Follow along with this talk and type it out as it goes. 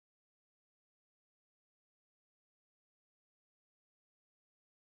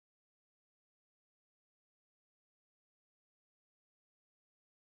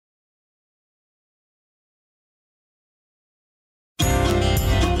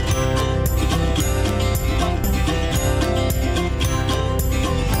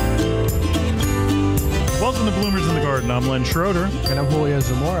And I'm Len Schroeder. And I'm Julio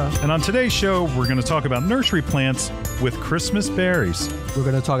Zamora. And on today's show, we're going to talk about nursery plants with Christmas berries. We're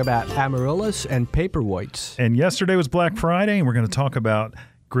going to talk about Amaryllis and paperwhites. And yesterday was Black Friday, and we're going to talk about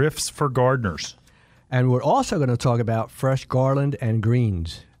gifts for gardeners. And we're also going to talk about fresh garland and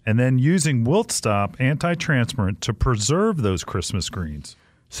greens. And then using Wilt Stop Anti-Transpirant to preserve those Christmas greens.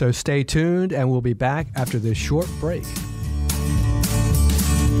 So stay tuned, and we'll be back after this short break.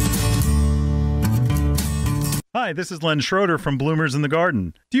 Hi, this is Len Schroeder from Bloomers in the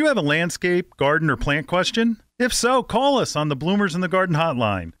Garden. Do you have a landscape, garden, or plant question? If so, call us on the Bloomers in the Garden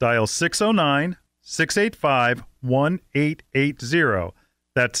hotline. Dial 609-685-1880.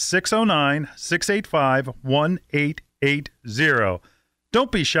 That's 609-685-1880.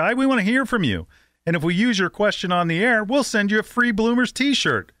 Don't be shy. We want to hear from you. And if we use your question on the air, we'll send you a free Bloomers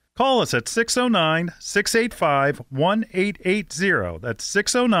t-shirt. Call us at 609-685-1880. That's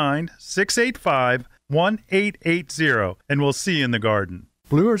 609-685-1880. And we'll see you in the garden.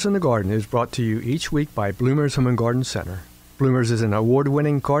 Bloomers in the Garden is brought to you each week by Bloomers Home and Garden Center. Bloomers is an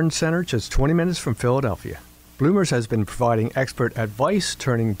award-winning garden center just 20 minutes from Philadelphia. Bloomers has been providing expert advice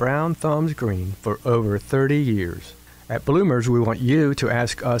turning brown thumbs green for over 30 years. At Bloomers, we want you to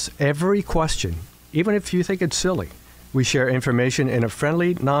ask us every question, even if you think it's silly. We share information in a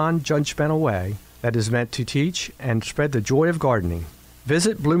friendly, non-judgmental way that is meant to teach and spread the joy of gardening.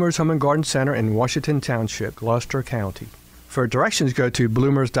 Visit Bloomers Home and Garden Center in Washington Township, Gloucester County. For directions, go to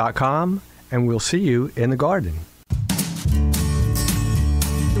bloomers.com, and we'll see you in the garden.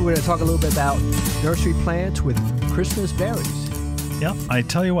 We're going to talk a little bit about nursery plants with Christmas berries. Yeah, I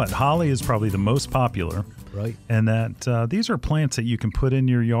tell you what, holly is probably the most popular. Right. And that these are plants that you can put in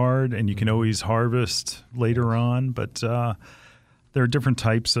your yard and you can always harvest later on. But there are different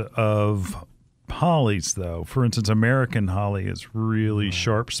types of hollies, though. For instance, American holly is really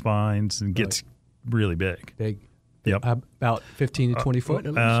sharp spines and gets really big. Big. Yep. About 15 to 20 foot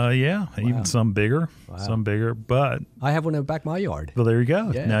at least? Yeah, Wow. even some bigger. Wow. Some bigger. But I have one in the back of my yard. well, there you go.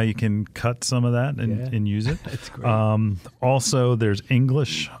 Yeah. Now you can cut some of that and use it. That's great. Also, there's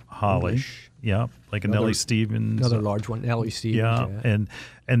English holly. English. Yeah, like a Nellie Stevens. Another large one, Nellie Stevens. Yeah,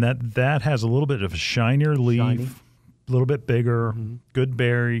 and that has a little bit of a shinier leaf, Shiny. a little bit bigger, good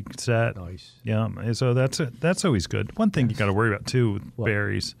berry set. Nice. Yeah, and so that's always good. One thing you got to worry about too with What?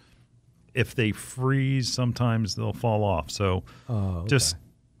 berries, if they freeze, sometimes they'll fall off. So just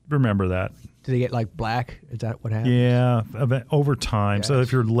remember that. Do they get like black? Is that what happens? Yeah, over time. So Yes.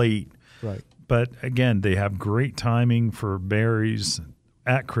 if you're late, Right. but again, they have great timing for berries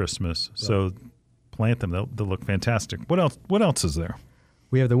at Christmas. So plant them; they'll look fantastic. What else? What else is there?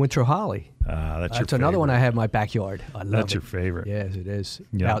 We have the winter holly. That's That's another one I have in my backyard. I love That's it. your favorite. Yes, it is.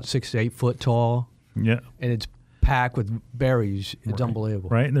 Yeah. About 6 to 8 foot tall, Yeah. and it's packed with berries. It's Right.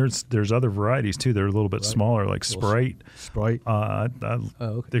 unbelievable. Right. And there's other varieties too. They're a little bit smaller, like Sprite. Sprite. Okay.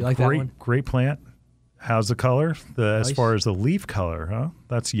 You like that one? Great plant. How's the color? As Nice. far as the leaf color, huh?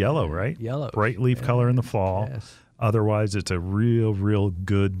 That's yellow, right? Yellow. Bright leaf color in the fall. Yes. Otherwise, it's a real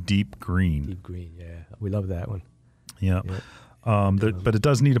good deep green. Deep green, yeah. We love that one. Yeah. Yep. But it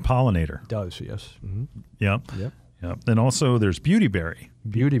does need a pollinator. It does, yes. Mm-hmm. Yep. Yep. Yep. Then also there's beautyberry.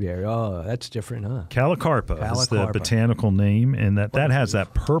 Beautyberry. Oh, that's different, huh? Calicarpa is the Calicarpa. botanical name, and that has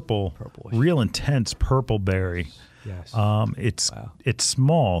that purplish, real intense purple berry. Yes. It's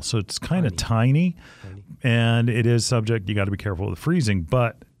small, so it's kind of tiny, and it is subject. You got to be careful with the freezing,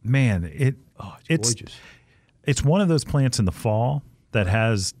 but man, it's gorgeous. It's one of those plants in the fall that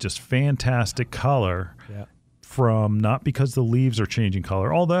has just fantastic color. Yeah. From not because the leaves are changing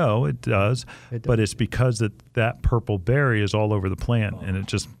color, although it does, but it's because that purple berry is all over the plant, and it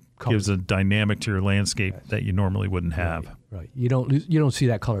just gives a dynamic to your landscape that you normally wouldn't have. Right. You don't see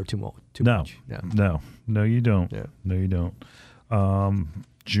that color too much. No, you don't. Yeah. No, you don't.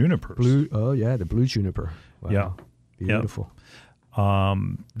 Junipers. The blue juniper. Wow. Yeah. Beautiful.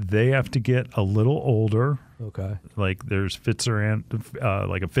 They have to get a little older. Okay. Like there's like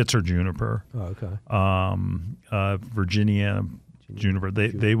a Fitzer juniper. Oh, okay. Virginia juniper.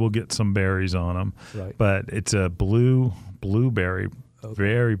 They will get some berries on them. Right. But it's a blueberry. Okay.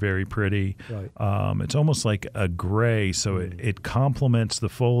 Very, very pretty. Right. It's almost like a gray, so it complements the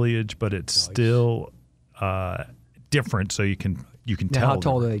foliage, but it's still different. So you can tell. How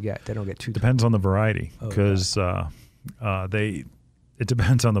tall do they get? They don't get too. Depends on the variety, because it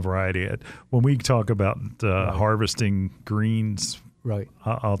depends on the variety. When we talk about harvesting greens, right,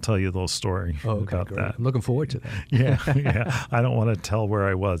 I'll tell you a little story about great. that. I'm looking forward to that. Yeah. I don't want to tell where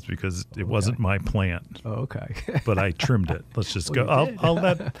I was because it wasn't my plant. Oh, okay. But I trimmed it. Let's just go.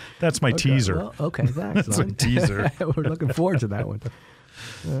 That's my teaser. Well, okay, thanks. That's a teaser. We're looking forward to that one.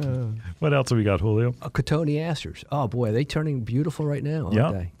 What else have we got, Julio? Cotoneasters. Oh boy, are they turning beautiful right now, aren't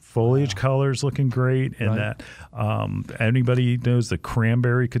Yep. they? Foliage colors looking great, and Right. that anybody knows the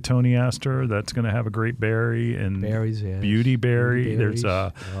cranberry cotoneaster, that's going to have a great berry, and Berries, yes. beauty berry. Beauty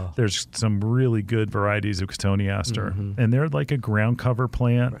berries. There's some really good varieties of cotoneaster, and they're like a ground cover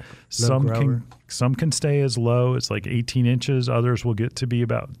plant. Right. Some can stay as low as like 18 inches. Others will get to be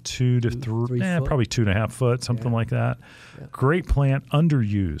about 2 to 3, 3 foot. probably 2.5 foot, something Yeah. like that. Yeah. Great plant,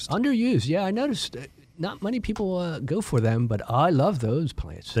 underused. Underused, yeah. I noticed not many people go for them, but I love those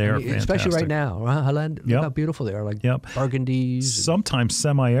plants. They are especially fantastic. right now. Right, Holland? Look Yep. how beautiful they are, like Yep. burgundies. Sometimes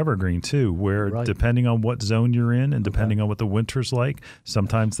semi-evergreen too, where Right. depending on what zone you're in and depending on what the winter's like,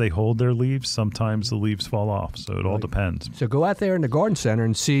 sometimes they hold their leaves, sometimes the leaves fall off. So it all depends. So go out there in the garden center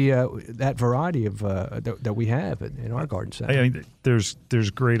and see that variety of that we have in our garden center. I mean, there's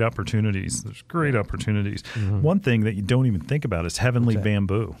great opportunities. There's great opportunities. One thing that you don't even think about is heavenly What's that?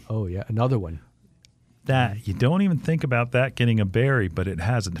 bamboo. Oh yeah, another one. That you don't even think about that getting a berry, but it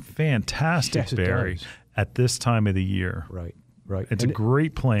has a fantastic Yes, it berry does. at this time of the year. Right, right. It's And a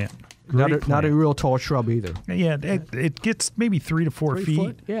great plant. not Great a plant. real tall shrub either. Yeah, it gets maybe 3 to 4 3 feet.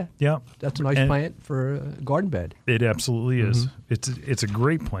 foot, yeah. Yeah, That's a nice And plant for a garden bed. It absolutely is. It's a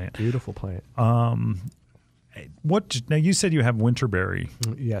great plant. Beautiful plant. Now you said you have winterberry.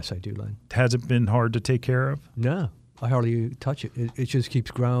 Yes, I do, Len. Has it been hard to take care of? No, I hardly touch it. It just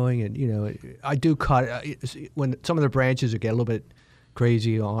keeps growing, and I do cut it when some of the branches get a little bit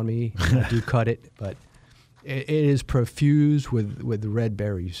crazy on me. I do cut it, but it is profused with red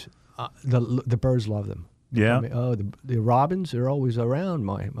berries. The birds love them. Yeah. I mean, the robins are always around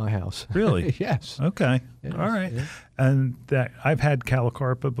my house. Really? Yes. Okay. Yes, All right. yeah. And that I've had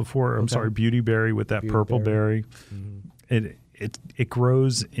calicarpa before. I'm Okay. sorry, beautyberry with that Beautyberry. purple berry. It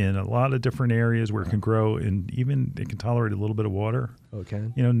grows in a lot of different areas where it can grow, and even it can tolerate a little bit of water. Okay.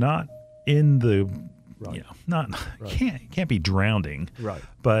 Not in the, Right. not Right. can't be drowning. Right.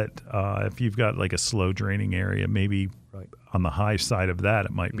 But if you've got like a slow draining area, maybe Right. on the high side of that,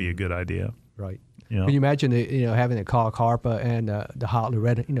 it might be a good idea. Right. You know? Can you imagine having the calicarpa and the holly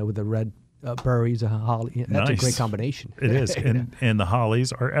red, with the red berries, the holly? That's a Nice. great combination. It is, and the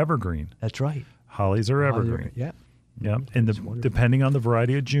hollies are evergreen. That's right. Hollies are evergreen. Yeah. Yeah, and wonderful. depending on the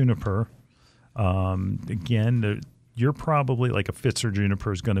variety of juniper, again, you're probably like a Pfister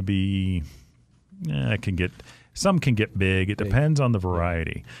juniper is going to be. Some can get big. It depends on the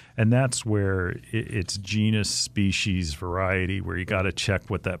variety, and that's where it's genus, species, variety. Where you got to check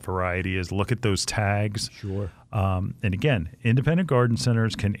what that variety is. Look at those tags. Sure. And again, independent garden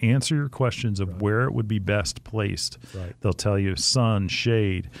centers can answer your questions of where it would be best placed. Right. They'll tell you sun,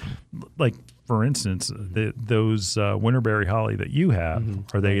 shade. Like, for instance, those winterberry holly that you have,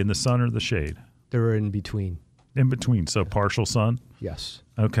 are they in the sun or the shade? They're in between. In between, so partial sun? Yes.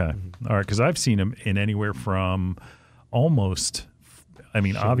 Okay. All right, because I've seen them in anywhere from almost,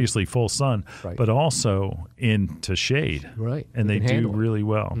 obviously full sun, Right. but also into shade. Right. And They they can do handle it. really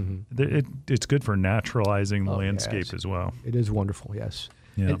well. It's good for naturalizing the landscape yes. as well. It is wonderful. Yes.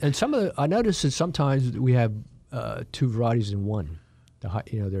 Yeah. And some of I noticed that sometimes we have two varieties in one.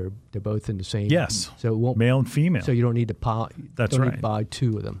 They're both in the same. Yes. So it won't. Male and female. So you don't need to That's don't right. Need to buy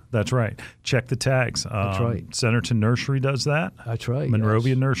two of them. That's right. Check the tags. That's right. Centerton Nursery does that. That's right. Monrovia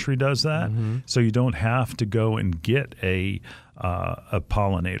yes. Nursery does that. So you don't have to go and get a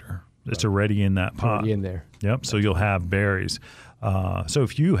pollinator. It's already in that pot. Already in there. Yep. So you'll have berries. So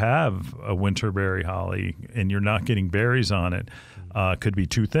if you have a winterberry holly and you're not getting berries on it, could be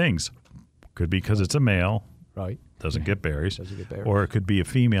two things. Could be because it's a male. Right. Doesn't get berries. Doesn't get berries. Or it could be a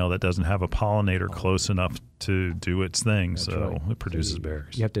female that doesn't have a pollinator close enough to do its thing, so right. it produces So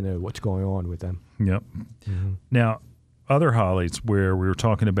berries. You have to know what's going on with them. Yep. Now, other hollies where we were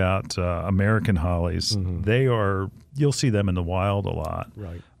talking about American hollies, you'll see them in the wild a lot.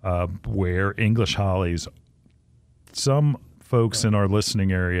 Right. Where English hollies, some folks in our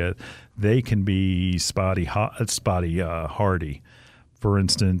listening area, they can be spotty hardy. For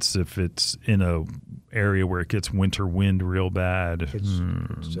instance, if it's in a area where it gets winter wind real bad,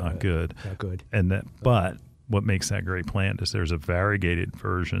 It's not good. Not good. And but what makes that great plant is there's a variegated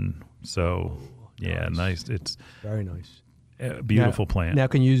version. So nice. It's Very nice. a beautiful plant. Now,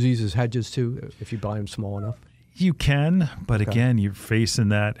 can you use these as hedges too if you buy them small enough? You can, but again, you're facing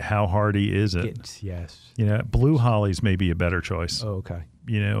that. How hardy is it? Yes. Blue hollies may be a better choice. Oh, okay.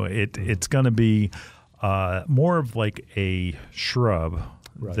 It's going to be more of like a shrub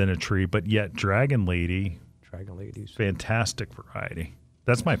than a tree, but yet Dragon Lady, fantastic variety.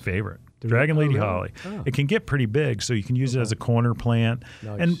 That's my favorite. Dragon Lady holly. Oh. It can get pretty big, so you can use it as a corner plant.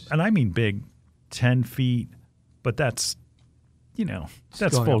 Nice. And I mean big, 10 feet, but that's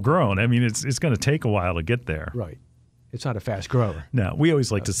that's going full up. grown. I mean, it's going to take a while to get there. Right. It's not a fast grower. No, we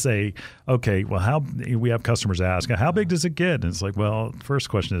always like to say, okay, well, we have customers ask, how big does it get? And it's like, well, first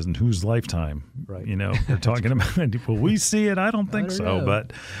question is, in whose lifetime? Right. They're talking about, will we see it? I don't think so. know.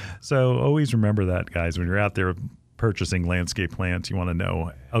 But so always remember that, guys, when you're out there purchasing landscape plants, you want to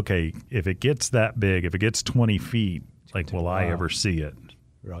know, okay, if it gets that big, if it gets 20 feet, like, will I ever see it?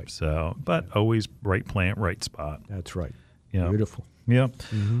 Right. So, but always right plant, right spot. That's right. Yeah. Beautiful. Yep.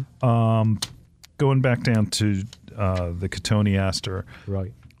 Going back down to the Cotoneaster,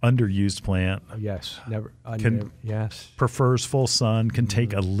 Right. underused plant. Yes. Never. Yes. Prefers full sun, can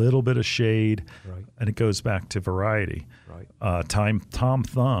take a little bit of shade, Right. and it goes back to variety. Right. Tom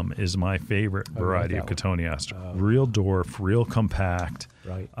Thumb is my favorite variety of that Cotoneaster. Real dwarf, real compact.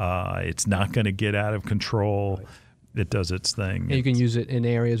 Right. It's not going to get out of control. Right. It does its thing. And you can use it in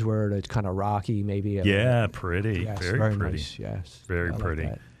areas where it's kind of rocky, maybe. Yeah, pretty. Yes, very pretty. Nice. Yes. Very I pretty.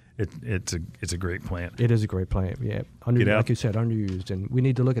 Like that. It's a great plant. It is a great plant. Yeah. Like you said, underused, and we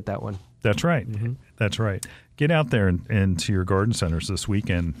need to look at that one. That's right. That's right. Get out there and to your garden centers this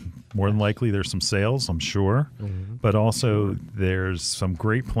weekend. More than likely, there's some sales, I'm sure, but also there's some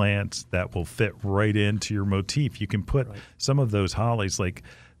great plants that will fit right into your motif. You can put some of those hollies, like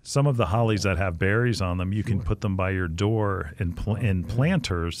some of the hollies that have berries on them, you can put them by your door in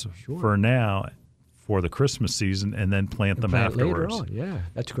planters for now, for the Christmas season, and then plant them afterwards. Later on. Yeah,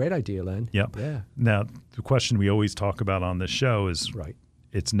 that's a great idea, Len. Yep. Yeah. Now, the question we always talk about on this show is,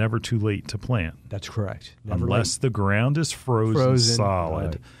 it's never too late to plant. That's correct. Never Unless the ground is frozen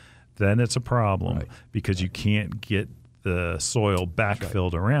solid, then it's a problem because you can't get the soil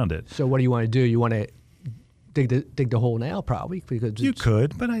backfilled around it. So what do you want to do? You want to dig the hole now, probably, because you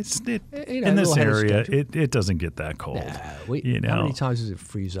could, but in this area, it doesn't get that cold. How many times does it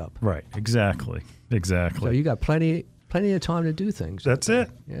freeze up? Right. Exactly. So you got plenty of time to do things. That's it.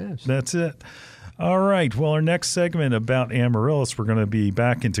 Yes. That's it. All right. Well, our next segment about Amaryllis, we're going to be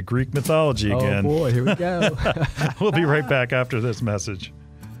back into Greek mythology again. Oh boy, here we go. We'll be right back after this message.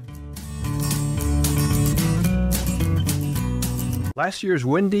 Last year's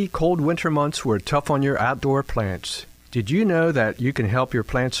windy, cold winter months were tough on your outdoor plants. Did you know that you can help your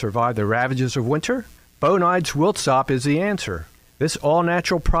plants survive the ravages of winter? Bonide's Wilt Stop is the answer. This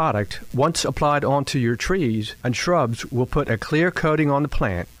all-natural product, once applied onto your trees and shrubs, will put a clear coating on the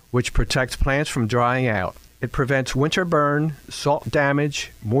plant, which protects plants from drying out. It prevents winter burn, salt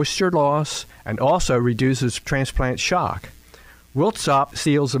damage, moisture loss, and also reduces transplant shock. Wilt Stop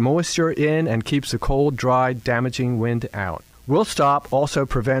seals the moisture in and keeps the cold, dry, damaging wind out. Wilt Stop also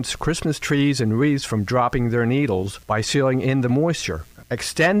prevents Christmas trees and wreaths from dropping their needles by sealing in the moisture.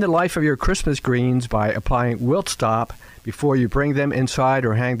 Extend the life of your Christmas greens by applying Wilt Stop before you bring them inside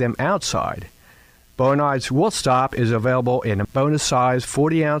or hang them outside. Bonide's Wilt Stop is available in a bonus size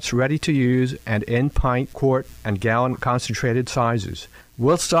 40-ounce ready-to-use and in pint, quart, and gallon concentrated sizes.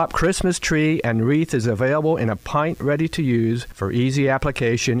 Wilt Stop Christmas tree and wreath is available in a pint ready-to-use for easy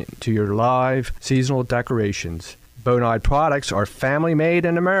application to your live seasonal decorations. Bonide products are family-made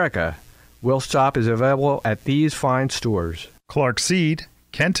in America. Wilt Stop is available at these fine stores: Clark Seed,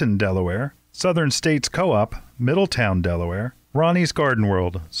 Kenton, Delaware; Southern States Co-op, Middletown, Delaware; Ronnie's Garden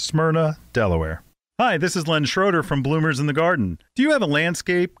World, Smyrna, Delaware. Hi, this is Len Schroeder from Bloomers in the Garden. Do you have a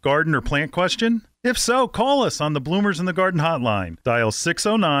landscape, garden, or plant question? If so, call us on the Bloomers in the Garden hotline. Dial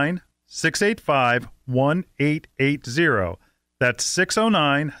 609-685-1880. That's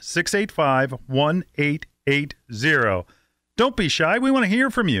 609-685-1880. Don't be shy. We want to hear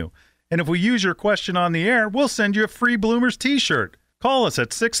from you. And if we use your question on the air, we'll send you a free Bloomers t-shirt. Call us at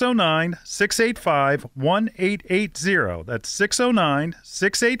 609-685-1880. That's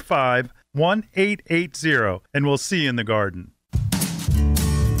 609-685-1880. And we'll see you in the garden.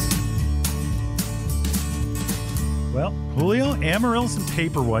 Well, Julio, Amaryllis and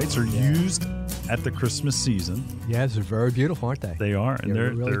paper whites are used at the Christmas season. Yes, they're very beautiful, aren't they? They are. And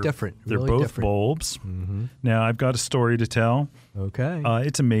they're really different. They're really both different. bulbs. Now, I've got a story to tell. Okay.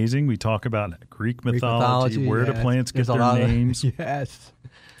 It's amazing. We talk about Greek mythology, where do plants get their names. Yes.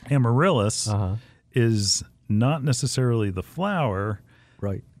 Amaryllis is not necessarily the flower.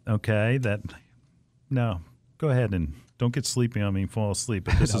 Right. Okay. No, go ahead and don't get sleepy on me and fall asleep.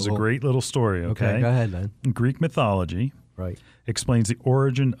 But this is a great little story. Okay. Go ahead, then. Greek mythology explains the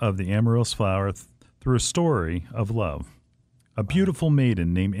origin of the amaryllis flower through a story of love. A beautiful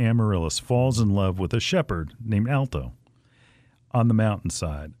maiden named Amaryllis falls in love with a shepherd named Alto on the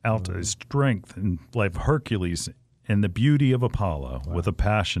mountainside. Alto is strength and life of Hercules and the beauty of Apollo with a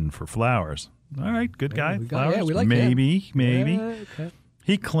passion for flowers. All right, good guy. Flowers? Yeah, we like maybe. Yeah, okay.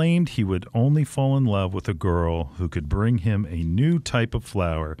 He claimed he would only fall in love with a girl who could bring him a new type of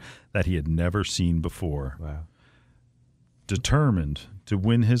flower that he had never seen before. Wow. Determined to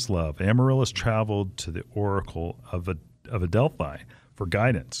win his love, Amaryllis traveled to the oracle of Adelphi for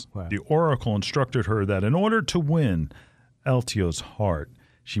guidance. Wow. The oracle instructed her that in order to win Altio's heart,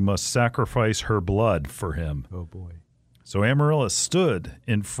 she must sacrifice her blood for him. Oh, boy. So Amaryllis stood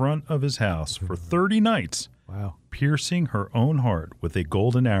in front of his house for 30 nights, Wow. piercing her own heart with a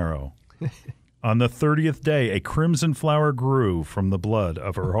golden arrow. On the 30th day, a crimson flower grew from the blood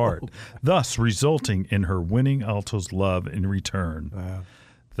of her heart, thus resulting in her winning Altio's love in return. Wow.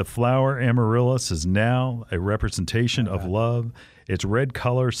 The flower Amaryllis is now a representation of love. Its red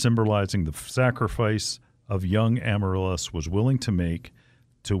color symbolizing the sacrifice of young Amaryllis was willing to make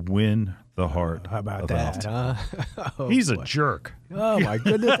to win the heart How about of that, Altio. huh? Oh, He's a boy. jerk. Oh, my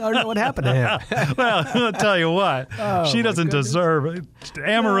goodness. I don't know what happened to him. Well, I'll tell you what. Oh, she my doesn't goodness. deserve it.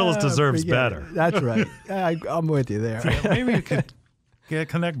 Amaryllis deserves Forget better. it. That's right. I'm with you there. Maybe you could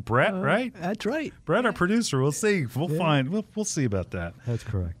connect Brett, right? That's right. Brett, our producer. We'll see. We'll see about that. That's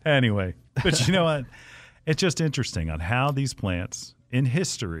correct. Anyway, but you know what? It's just interesting on how these plants in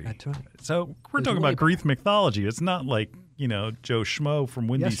history. That's right. So we're It's talking way about Greek mythology. It's not like, Joe Schmo from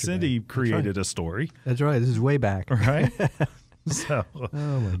Windy Yesterday. City That's created right. a story, That's right. This is way back. right? So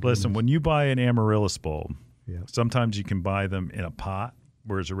listen, when you buy an Amaryllis bulb, Yeah. sometimes you can buy them in a pot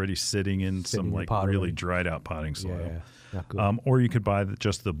where it's already sitting in some in like pottery. really dried out potting soil. Yeah. Not good. Or you could buy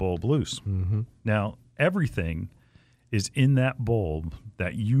just the bulb loose. Mm-hmm. Now, everything is in that bulb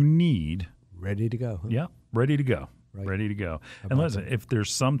that you need. Ready to go. Huh? Yeah, ready to go. Right. Ready to go. And listen, if there's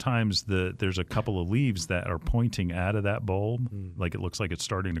sometimes there's a couple of leaves that are pointing out of that bulb, like it looks like it's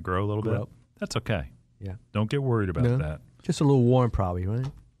starting to grow a little bit, Grow. that's okay. Yeah. Don't get worried about No. that. Just a little warm, probably, right?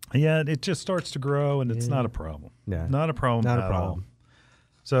 Yeah, it just starts to grow, and it's not a problem. No. Not a problem Not a at problem. all.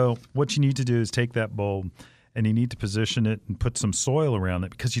 So what you need to do is take that bulb, and you need to position it and put some soil around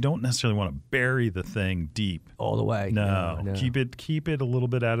it, because you don't necessarily want to bury the thing deep. All the way. No, No. keep it a little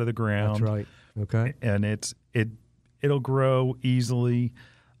bit out of the ground. That's right. Okay. And it'll grow easily.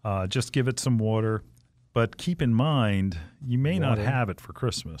 Just give it some water, but keep in mind you may not Water. have it for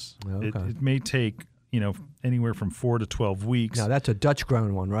Christmas. Okay. It may take anywhere from 4 to 12 weeks. Now, that's a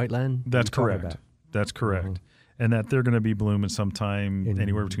Dutch-grown one, right, Len? That's You're talking correct. about. That's correct. And that they're going to be blooming sometime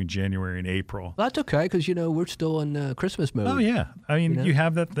anywhere between January and April. Well, that's okay, because, we're still in Christmas mode. Oh, yeah. I mean, you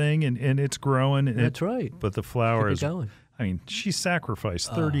have that thing, and it's growing. And That's right. But the flower Keep it is going. I mean, she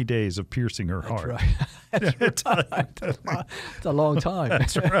sacrificed 30 days of piercing her heart. Right. That's right. It's a long time.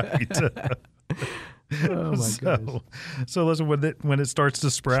 That's right. Oh, my goodness. So listen, when it starts to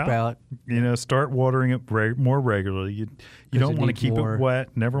sprout, start watering it more regularly. You don't it want to needs keep more. it wet.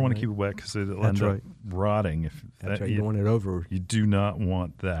 Never want to keep it wet, because it'll end up rotting. That's right. You don't want it over. You do not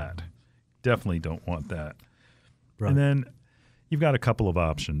want that. Definitely don't want that. Right. And then you've got a couple of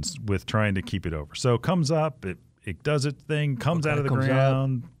options with trying to keep it over. So it comes up, it does its thing, comes out of the comes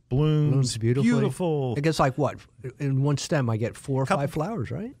ground, blooms beautifully. beautiful. It gets like what? In one stem, I get 4 or 5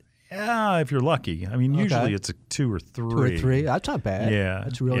 flowers, right? Yeah, if you're lucky. I mean, usually it's 2 or 3. 2 or 3. That's not bad. Yeah,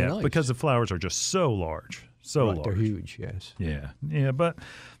 That's really nice. because the flowers are just so large, large. They're huge, yes. Yeah, but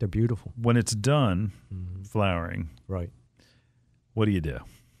They're beautiful. when it's done flowering, Right. what do you do?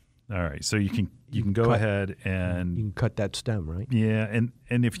 All right, so you can go ahead and You can cut that stem, right? yeah, and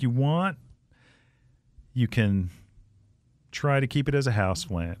if you want, you can try to keep it as a house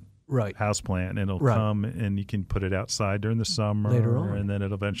plant. Right. House plant, and it'll Right. come, and you can put it outside during the summer Later on. and then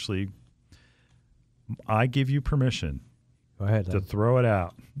it'll eventually. I give you permission Go ahead. to Len. throw it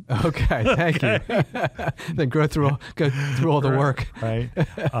out. Okay, thank you. Then go through all the work. Right. There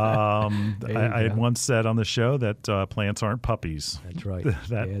you I had go. once said on the show that plants aren't puppies. That's right.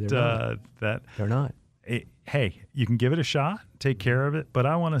 That Yeah, they're not. They're not. Hey, you can give it a shot, take care of it, but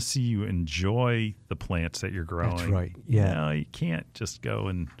I want to see you enjoy the plants that you're growing. That's right. Yeah. You can't just go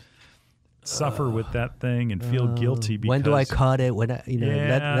and suffer with that thing and feel guilty because When do I cut it? When let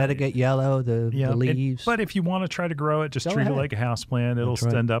it get yellow, the leaves. But if you want to try to grow it, just Go treat ahead. it like a house plant. It'll That's right.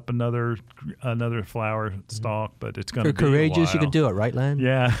 stand up another flower stalk, but it's going to If be you're courageous, a you while. can do it, right, Len?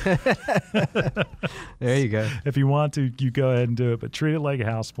 Yeah. There you go. If you want to, you go ahead and do it, but treat it like a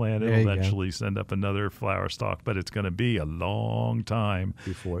house plant. There It'll you go. eventually send up another flower stalk, but it's going to be a long time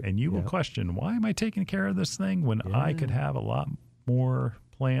Before and you will question, why am I taking care of this thing when I could have a lot more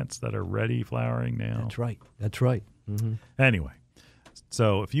plants that are ready flowering now? That's right. That's right. Mm-hmm. Anyway,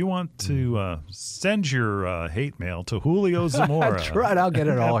 so if you want to send your hate mail to Julio Zamora. That's right. I'll get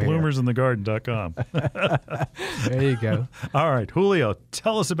it all at here. bloomersinthegarden.com. There you go. All right, Julio,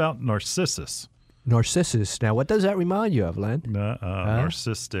 tell us about Narcissus. Narcissus. Now, what does that remind you of, Len?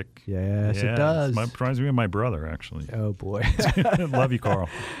 Narcissistic. Yes, it Yeah, does. It reminds me of my brother, actually. Oh, boy. Love you, Carl.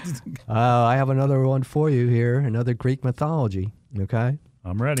 I have another one for you here, another Greek mythology, okay?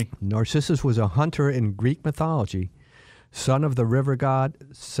 I'm ready. Narcissus was a hunter in Greek mythology, son of the river god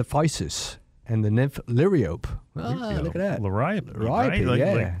Cephisus and the nymph Liriope. Look at that. Liriope, Liriope, right?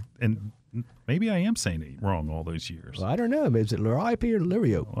 yeah. And maybe I am saying it wrong all those years. Well, I don't know. Is it Liriope or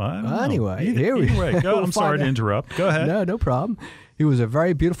Liriope? Well, I don't know. Anyway, Either way. Go. we'll I'm sorry to find out. interrupt. Go ahead. No problem. He was a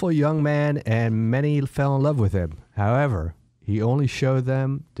very beautiful young man, and many fell in love with him. However, he only showed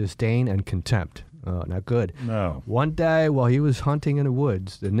them disdain and contempt. Oh, not good. No. One day, while he was hunting in the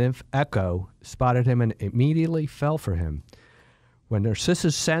woods, the nymph Echo spotted him and immediately fell for him. When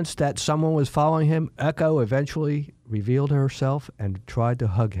Narcissus sensed that someone was following him, Echo eventually revealed herself and tried to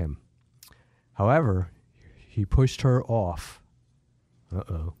hug him. However, he pushed her off.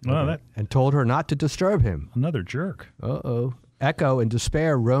 Uh-oh. Well, and told her not to disturb him. Another jerk. Uh-oh. Echo, in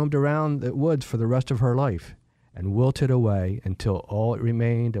despair, roamed around the woods for the rest of her life and wilted away until all it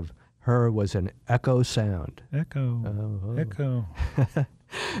remained of her was an echo sound. Echo. Oh. Echo.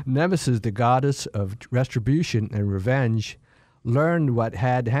 Nemesis, the goddess of retribution and revenge, learned what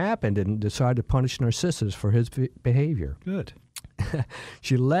had happened and decided to punish Narcissus for his behavior. Good.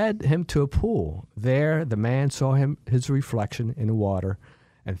 She led him to a pool. There, the man saw his reflection in the water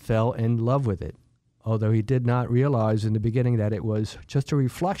and fell in love with it, although he did not realize in the beginning that it was just a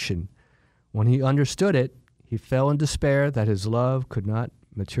reflection. When he understood it, he fell in despair that his love could not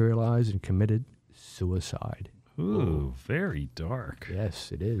materialize and committed suicide. Ooh, very dark.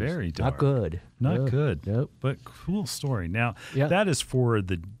 Yes, it is. Very dark. Not good. Not good. Nope. But cool story. Now, Yeah. that is for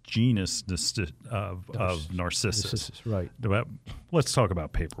the genus of Narcissus. Right. Let's talk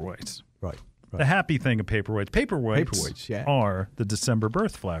about paperwhites. Right. The happy thing of paperwhites. Paperwhites, yeah. are the December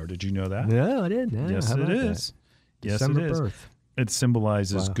birth flower. Did you know that? No, I didn't. No, Yes, how it about is. that? Yes, December it is. birth. It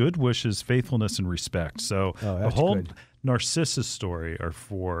symbolizes Wow. good wishes, faithfulness, and respect. So Oh, the that's whole good. Narcissus story are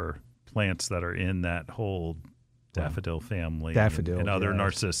for plants that are in that whole daffodil family and other yes.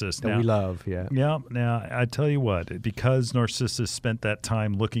 Narcissus. That we love, yeah. Yeah. Now, I tell you what, because Narcissus spent that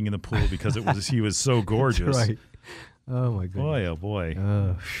time looking in the pool because he was so gorgeous. Right. Oh, my goodness. Boy, oh boy.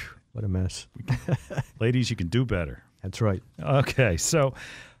 Oh, what a mess. Ladies, you can do better. That's right. Okay, so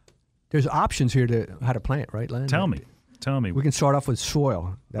There's options here to how to plant, right, Len? tell me. We can start off with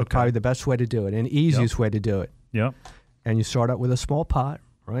soil. That's Okay. probably the best way to do it and easiest way to do it. Yep. And you start out with a small pot,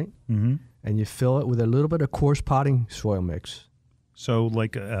 right? Mm-hmm. And you fill it with a little bit of coarse potting soil mix. So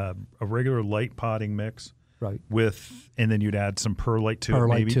like a regular light potting mix. Right. And then you'd add some perlite to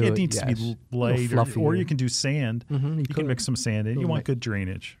Perlite it. Maybe to it it, needs to be yes. light, A little or fluffier. you can do sand. Mm-hmm, You can mix some sand in. You want good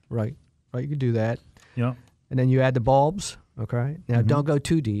drainage. Right. Right. You can do that. Yeah. And then you add the bulbs. Okay. Now, don't go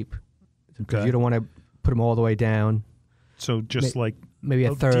too deep because Okay. you don't want to put them all the way down. So just like Maybe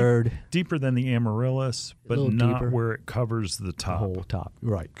a third. deeper than the Amaryllis, but little not deeper. where it covers the The top. whole top.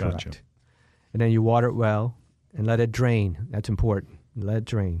 Right. Gotcha. Correct. And then you water it well and let it drain. That's important. Let it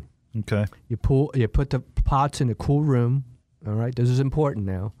drain. Okay. You put the pots in a cool room. All right. This is important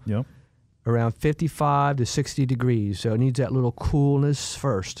now. Yep. Around 55 to 60 degrees. So it needs that little coolness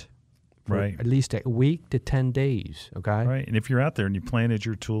first. For Right. At least a week to 10 days. Okay. Right. And if you're out there and you planted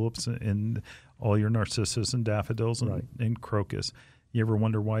your tulips and all your narcissus and daffodils and, Right. and crocus, you ever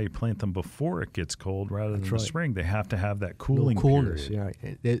wonder why you plant them before it gets cold rather than That's the right. spring? They have to have that Little cooling coolness. period.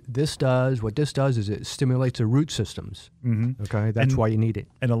 Yeah. What this does is it stimulates the root systems. Mm-hmm. Okay. That's And- why you need it.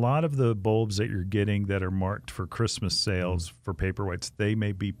 And a lot of the bulbs that you're getting that are marked for Christmas sales Mm. for paperwhites, they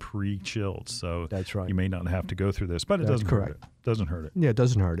may be pre-chilled. So That's right. you may not have to go through this, but it That's doesn't correct. hurt it. Doesn't hurt it. Yeah, it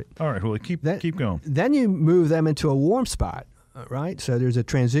doesn't hurt it. All right, well, keep going. Then you move them into a warm spot, right? So there's a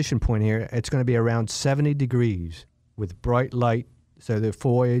transition point here. It's going to be around 70 degrees with bright light. So the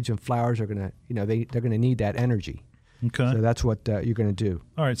foliage and flowers are going to, they're going to need that energy. Okay. So that's what you're going to do.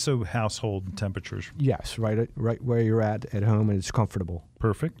 All right, so household temperatures. Yes, right where you're at home and it's comfortable.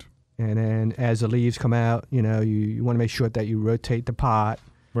 Perfect. And then as the leaves come out, you want to make sure that you rotate the pot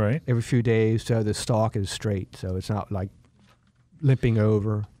Right. every few days so the stalk is straight. So it's not like limping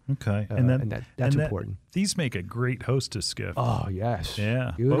over. Okay. And that's important. These make a great hostess gift. Oh, yes.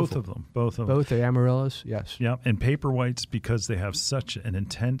 Yeah, Beautiful. both of them. Both of them. Both the Amaryllis, yes. Yeah, and paperwhites because they have such an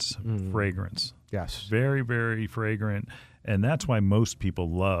intense fragrance. Yes. Very, very fragrant. And that's why most people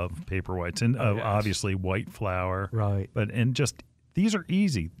love paperwhites. And Yes. obviously white flower. Right. And just these are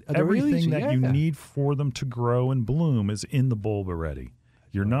easy. They're real Everything easy, that you yeah. need for them to grow and bloom is in the bulb already.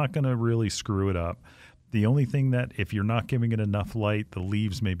 You're not going to really screw it up. The only thing that if you're not giving it enough light, the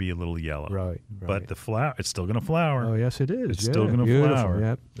leaves may be a little yellow. Right. But the flower, it's still going to flower. Oh, yes, it is. It's still going to flower.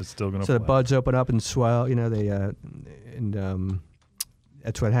 Yep. It's still going to flower. flower. So the buds open up and swell.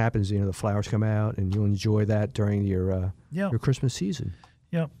 That's what happens. The flowers come out, and you'll enjoy that during your Christmas season.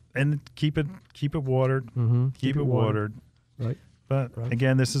 Yeah, and keep it watered. Mm-hmm. Keep it watered. Right. But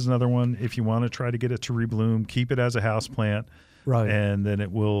again, this is another one. If you want to try to get it to rebloom, keep it as a house plant. Right. And then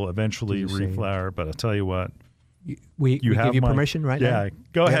it will eventually reflower. But I'll tell you what. We give you permission right now? Yeah.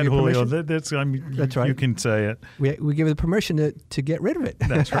 Go ahead, Julio. That's right. You can say it. We give you permission to get rid of it.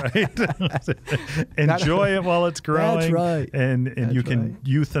 That's right. Enjoy it while it's growing. That's right. And you can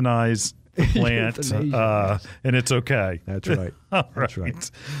euthanize the plant, and it's okay. That's right. That's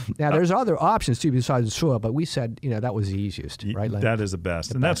right. Now, there's other options, too, besides the soil, but we said, that was the easiest, right? That is the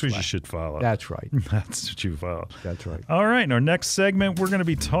best, and that's what you should follow. That's right. That's what you follow. That's right. All right, in our next segment, we're going to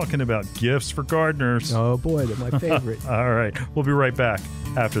be talking about gifts for gardeners. Oh, boy, they're my favorite. All right. We'll be right back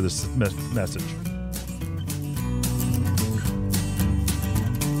after this message.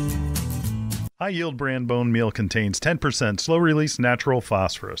 High-yield brand bone meal contains 10% slow-release natural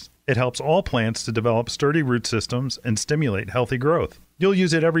phosphorus. It helps all plants to develop sturdy root systems and stimulate healthy growth. You'll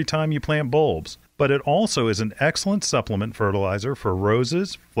use it every time you plant bulbs, but it also is an excellent supplement fertilizer for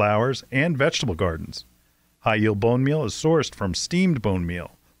roses, flowers, and vegetable gardens. High-yield bone meal is sourced from steamed bone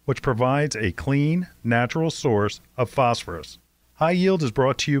meal, which provides a clean, natural source of phosphorus. High Yield is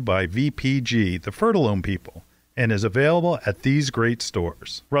brought to you by VPG, the Fertilome people, and is available at these great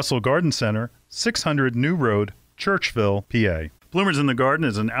stores. Russell Garden Center, 600 New Road, Churchville, PA. Bloomers in the Garden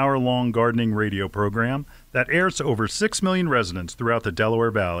is an hour-long gardening radio program that airs to over 6 million residents throughout the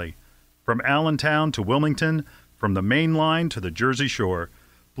Delaware Valley. From Allentown to Wilmington, from the Main Line to the Jersey Shore,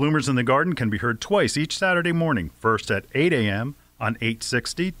 Bloomers in the Garden can be heard twice each Saturday morning, first at 8 a.m. on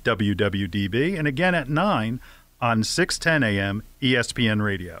 860 WWDB and again at 9 on 610 a.m. ESPN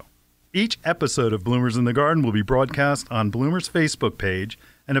Radio. Each episode of Bloomers in the Garden will be broadcast on Bloomers' Facebook page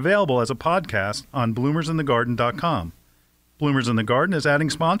and available as a podcast on bloomersinthegarden.com. Bloomers in the Garden is adding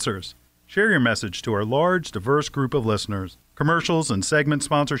sponsors. Share your message to our large, diverse group of listeners. Commercials and segment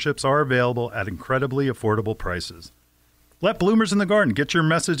sponsorships are available at incredibly affordable prices. Let Bloomers in the Garden get your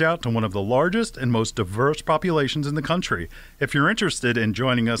message out to one of the largest and most diverse populations in the country. If you're interested in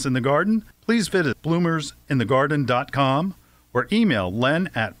joining us in the garden, please visit bloomersinthegarden.com or email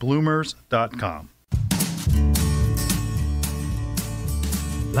len@bloomers.com.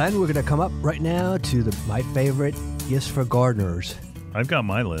 Len, we're going to come up right now to my favorite gifts for gardeners. I've got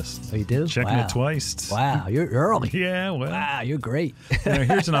my list. Oh, you do? Checking it twice. Wow, you're early. Yeah, well. Wow, you're great.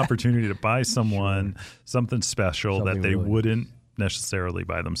 Here's an opportunity to buy someone something special that they wouldn't necessarily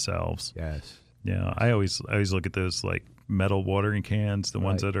buy themselves. Yes. Yeah, I always look at those like metal watering cans, the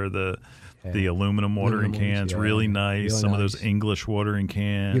ones that are the aluminum watering cans, really nice. Really Some of those English watering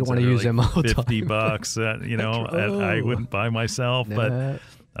cans. You don't want to use them all the time. $50, I wouldn't buy myself, but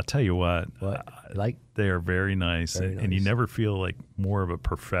I'll tell you what, they are very nice, and you never feel like more of a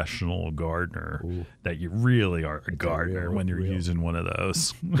professional gardener that you really are a gardener when you're using one of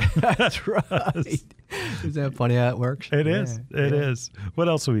those. That's right. Is that funny how it works? It is. It is. What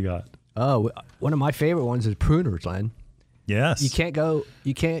else have we got? Oh, one of my favorite ones is pruners, Len. Yes. You can't go,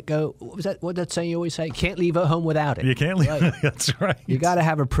 what that saying you always say? Can't leave at home without it. You can't leave, that's right. You got to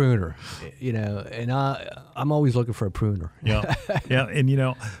have a pruner, and I'm always looking for a pruner. Yeah. Yeah. And,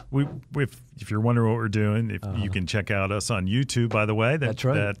 if you're wondering what we're doing, you can check out us on YouTube, by the way. That's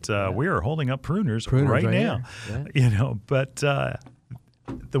right. We are holding up pruners right now. Yeah. But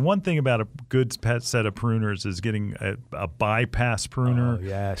the one thing about a good pet set of pruners is getting a bypass pruner. Oh,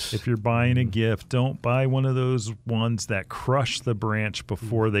 yes. If you're buying a gift, don't buy one of those ones that crush the branch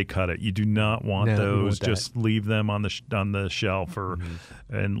before they cut it. You do not want those. Just leave them on the shelf or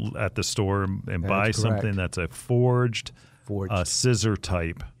and at the store and buy something that's a forged scissor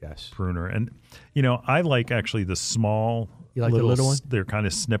type pruner. And I like actually the small. You like the little one? They're kind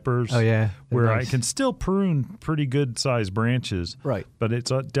of snippers. Oh, yeah. Where nice. I can still prune pretty good sized branches. Right. But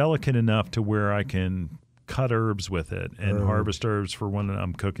it's delicate enough to where I can cut herbs with it and harvest herbs for when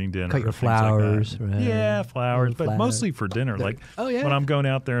I'm cooking dinner. Cut your flowers. Like right. Yeah, flowers, but mostly for dinner. Like when I'm going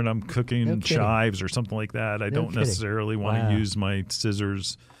out there and I'm cooking chives or something like that, I don't necessarily want to use my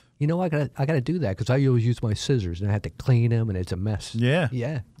scissors. I got to do that because I always use my scissors and I have to clean them and it's a mess. Yeah.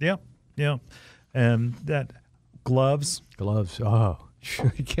 Yeah. Yeah. Yeah. And that... Gloves. Oh,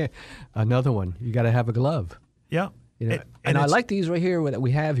 you can't. Another one. You got to have a glove. Yeah. And I like these right here that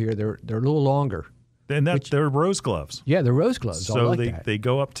we have here. They're a little longer. And they're rose gloves. Yeah, they're rose gloves. So they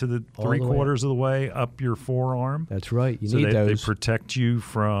go up to the 3/4 of the way up your forearm. That's right. You need those. They protect you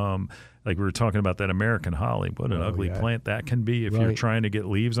from like we were talking about that American holly, what an ugly plant that can be if you're trying to get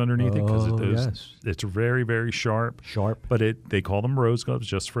leaves underneath it, because it's very, very sharp. But they call them rose gloves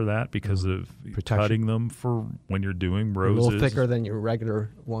just for that, because of cutting them for when you're doing roses. A little thicker than your regular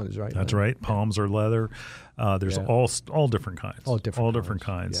ones, right? That's right. Palms are leather. There's all different kinds. All different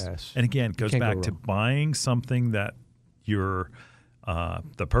kinds. Yes. And again, it goes back to buying something that you're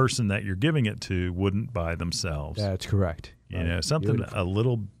the person that you're giving it to wouldn't buy themselves. That's correct. You know, something a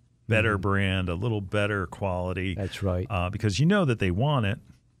little better brand, a little better quality. That's right. Because you know that they want it.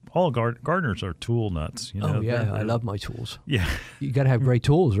 All gardeners are tool nuts. You know, I love my tools. Yeah. You got to have great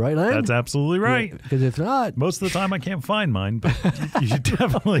tools, right, Len? That's absolutely right. Because if not... Most of the time I can't find mine, but you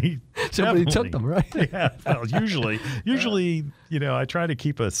definitely... Somebody took them, right? Yeah. Well, usually, you know, I try to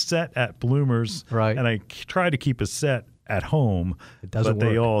keep a set at Bloomers. Right. And I try to keep a set at home, but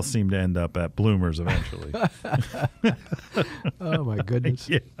they all seem to end up at Bloomers eventually. Oh, my goodness.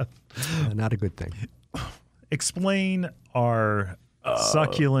 Yeah. Not a good thing. Explain our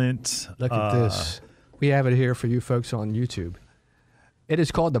succulent. Look at this. We have it here for you folks on YouTube. It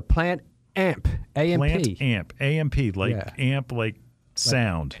is called the Plant Amp, A-M-P. Plant Amp, A-M-P, like amp, like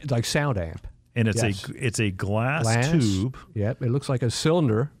sound. Like sound amp. And it's a glass tube. Yep, it looks like a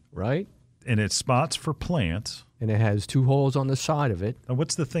cylinder, right? And it's spots for plants. And it has 2 holes on the side of it. And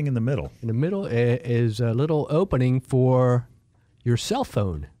what's the thing in the middle? In the middle is a little opening for your cell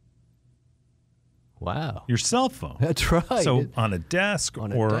phone. Wow. Your cell phone. That's right. So on a desk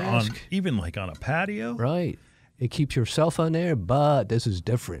on even like on a patio. Right. It keeps your cell phone there, but this is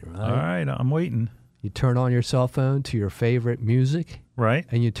different, right? All right, I'm waiting. You turn on your cell phone to your favorite music. Right.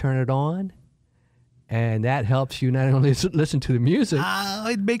 And you turn it on. And that helps you not only listen to the music.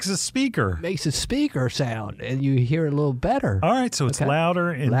 It makes a speaker. Makes a speaker sound, and you hear it a little better. All right, so it's louder.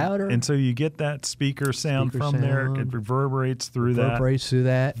 And so you get that speaker sound there. It reverberates through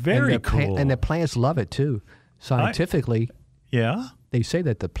that. Very cool. And the plants love it, too. Scientifically, they say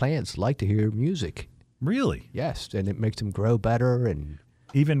that the plants like to hear music. Really? Yes, and it makes them grow better. And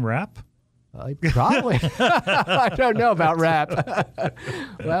even rap? Probably. I don't know about rap.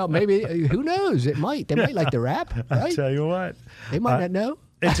 Well, maybe, who knows? They might like the rap, right? I'll tell you what. They might not know.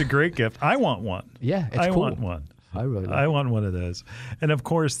 It's a great gift. I want one. Yeah, it's I cool. want one. I want one of those. And of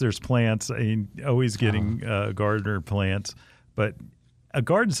course, there's plants. I mean, always getting gardener plants. But a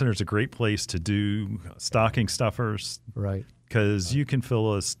garden center is a great place to do stocking stuffers. Right. Because you can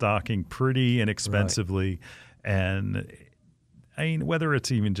fill a stocking pretty inexpensively. Right. And I mean, whether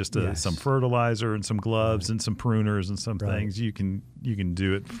it's even just some fertilizer and some gloves and some pruners and some things, you can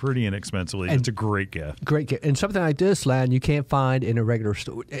do it pretty inexpensively. And it's a great gift. Great gift. And something like this, Len, you can't find in a regular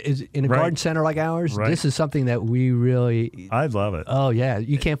store. In a garden center like ours, this is something that we really... I love it. Oh, yeah.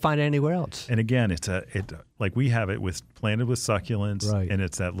 You can't find it anywhere else. And again, like we have it planted with succulents, and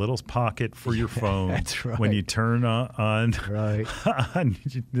it's that little pocket for your phone. That's right. When you turn on. Right.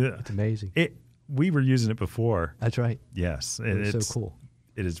 It's amazing. We were using it before. That's right. Yes. It's so cool.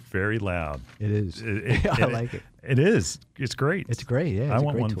 It is very loud. It is. I like it. It is. It's great. It's great, yeah. I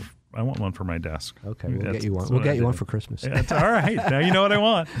want one. I want one for my desk. Okay, we'll get you one. We'll get you one for Christmas. That's all right. Now you know what I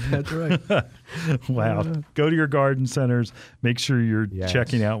want. That's right. Wow. Go to your garden centers. Make sure you're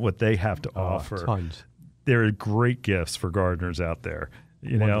checking out what they have to offer. Tons. There are great gifts for gardeners out there.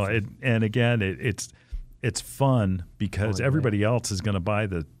 You know, and again, it's fun because everybody else is going to buy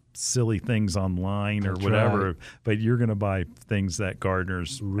the silly things online or whatever, but you're going to buy things that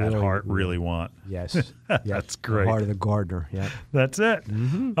gardeners at heart really want. Yes. That's great. The heart of the gardener. Yeah. That's it.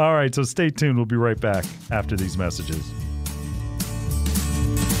 Mm-hmm. All right. So stay tuned. We'll be right back after these messages.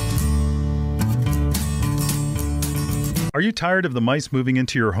 Are you tired of the mice moving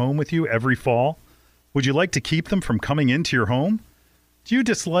into your home with you every fall? Would you like to keep them from coming into your home? Do you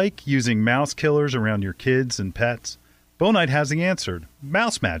dislike using mouse killers around your kids and pets? Bonite has the answer.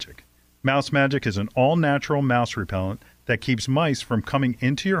 Mouse Magic. Mouse Magic is an all-natural mouse repellent that keeps mice from coming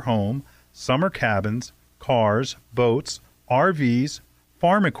into your home, summer cabins, cars, boats, RVs,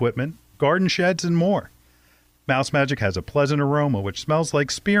 farm equipment, garden sheds, and more. Mouse Magic has a pleasant aroma which smells like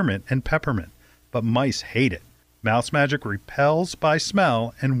spearmint and peppermint, but mice hate it. Mouse Magic repels by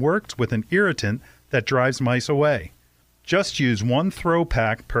smell and works with an irritant that drives mice away. Just use 1 throw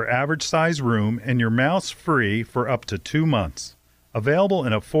pack per average size room and you're mouse free for up to 2 months. Available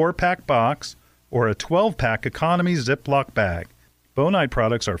in a 4-pack box or a 12-pack economy Ziploc bag. Bonite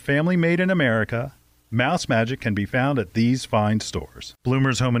products are family made in America. Mouse Magic can be found at these fine stores: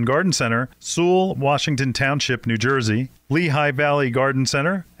 Bloomer's Home and Garden Center, Sewell, Washington Township, New Jersey; Lehigh Valley Garden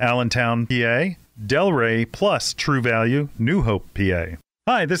Center, Allentown, PA; Delray Plus True Value, New Hope, PA.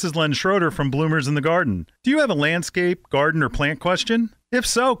 Hi, this is Len Schroeder from Bloomers in the Garden. Do you have a landscape, garden, or plant question? If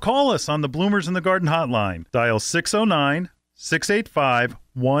so, call us on the Bloomers in the Garden hotline. Dial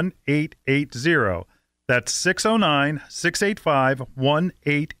 609-685-1880. That's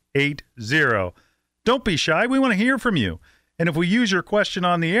 609-685-1880. Don't be shy. We want to hear from you. And if we use your question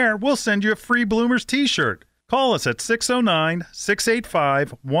on the air, we'll send you a free Bloomers t-shirt. Call us at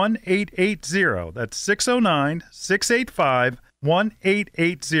 609-685-1880. That's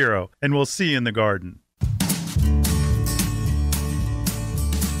 609-685-1880. And we'll see you in the garden.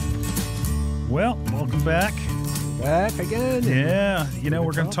 Well, welcome back. Back again. Yeah.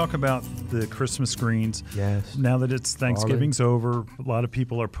 We're going to talk about the Christmas greens. Yes. Now that it's Thanksgiving's over, a lot of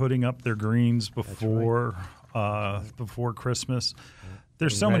people are putting up their greens before Christmas.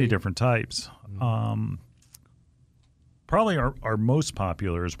 There's so many different types. Probably our most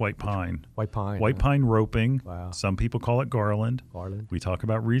popular is white pine. White pine. White pine roping. Wow. Some people call it garland. Garland. We talk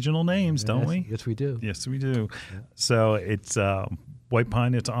about regional names, don't we? Yes, we do. Yes, we do. Yeah. So it's white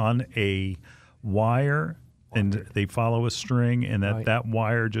pine. It's on a wire, and they follow a string, and that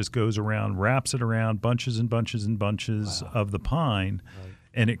wire just goes around, wraps it around bunches and bunches and bunches of the pine,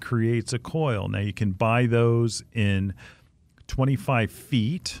 and it creates a coil. Now, you can buy those in 25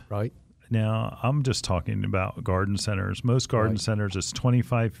 feet. Right. Now, I'm just talking about garden centers. Most garden centers is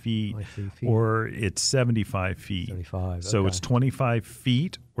 25 feet, or it's 75 feet. 75. So it's 25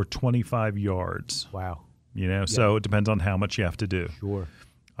 feet or 25 yards. Wow. So it depends on how much you have to do. Sure.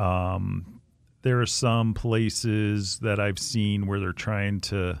 There are some places that I've seen where they're trying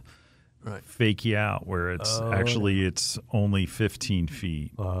to fake you out, where it's it's only 15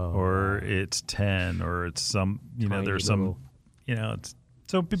 feet, or it's 10, or it's some, Tiny there's some, it's.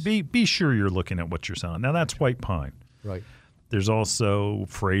 So be sure you're looking at what you're selling. Now, that's white pine. Right. There's also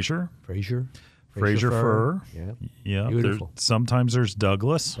Fraser Fraser fir. Yeah. Beautiful. Sometimes there's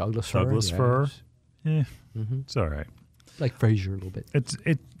Douglas. Douglas fir. Yes. It's all right. Like Fraser a little bit.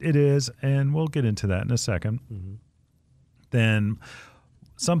 It is, and we'll get into that in a second. Mm-hmm. Then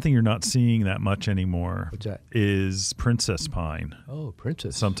something you're not seeing that much anymore. What's that? Is princess pine. Oh,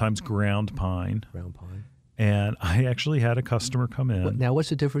 princess. Sometimes ground pine. Ground pine. And I actually had a customer come in. Now, what's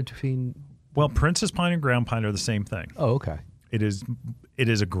the difference between? Well, princess pine and ground pine are the same thing. Oh, okay. It is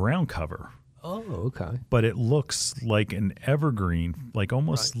a ground cover. Oh, okay. But it looks like an evergreen, like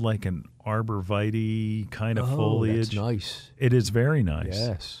almost like an arborvitae kind of foliage. That's nice. It is very nice.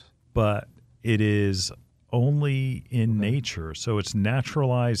 Yes. But it is only in nature, so it's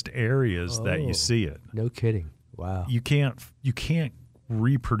naturalized areas that you see it. No kidding. Wow. You can't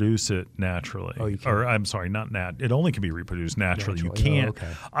reproduce it naturally. Oh, you can't. Or I'm sorry, not it only can be reproduced naturally. You can't. Oh,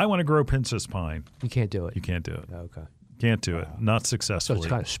 okay. I want to grow princess pine. You can't do it. You can't do it. Okay. Can't do it. Not So successfully. it's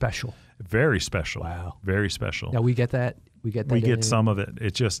kind of special. Very special. Wow. Very special. Now we get that. We get some of it.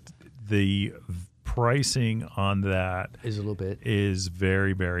 It just the pricing on that is a little bit is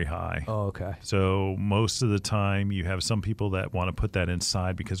very, very high. Oh, okay. So most of the time you have some people that want to put that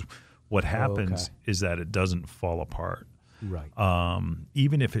inside because what happens is that it doesn't fall apart. Right.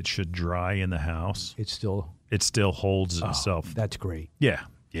 Even if it should dry in the house, it still holds itself. That's great. Yeah.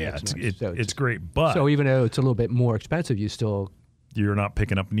 Yeah. It's great. But so even though it's a little bit more expensive, you're not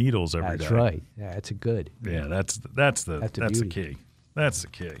picking up needles every day. That's right. Yeah, that's a good. Yeah, that's the key. That's the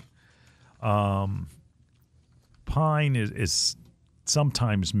key. Pine is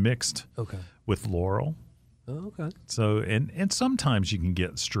sometimes mixed with laurel. Oh, okay. So and sometimes you can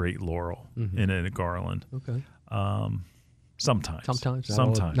get straight laurel in a garland. Okay. Sometimes. Not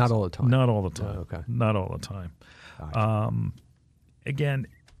all the time. Not all the time. Oh, okay. Not all the time. Gotcha. Again,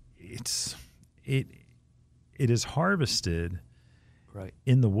 it is harvested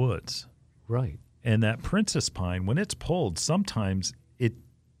in the woods. Right. And that princess pine, when it's pulled, sometimes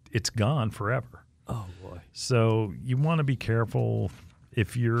it's gone forever. Oh boy. So you want to be careful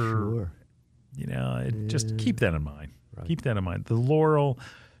if you're Sure. just keep that in mind. Right. Keep that in mind. The laurel,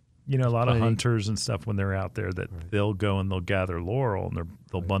 a lot of hunters and stuff when they're out there that they'll go and they'll gather laurel and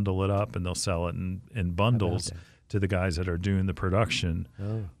they'll bundle it up and they'll sell it in bundles to the guys that are doing the production.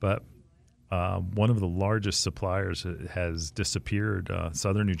 Oh. But one of the largest suppliers has disappeared.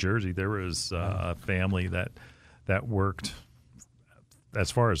 Southern New Jersey, there was a family that worked,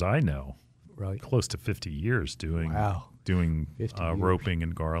 as far as I know, close to 50 years doing roping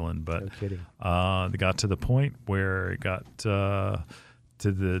and garland. But they got to the point where it got to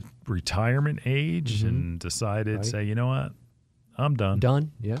the retirement age and decided, say, you know what? I'm done.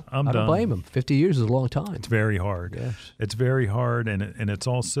 Done? Yeah. I don't blame them. 50 years is a long time. It's very hard. Yes. It's very hard, and it's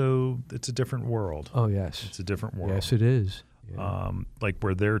also it's a different world. Oh, yes. It's a different world. Yes, it is. Yeah. Like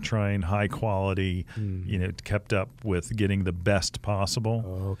where they're trying high quality, kept up with getting the best possible.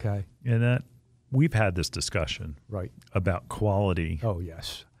 Oh, okay. And we've had this discussion Right. about quality. Oh,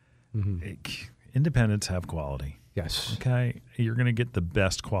 yes. Independents have quality. Yes. Okay, you're going to get the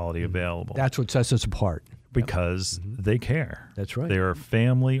best quality available. That's what sets us apart. Because they care. That's right. They are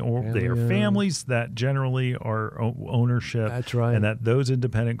family, or they are Family-owned. families that generally are ownership. That's right. And that those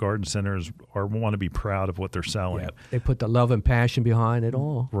independent garden centers want to be proud of what they're selling. Yeah. They put the love and passion behind it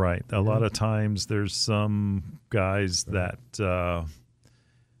all. Right. A lot of times there's some guys that, let's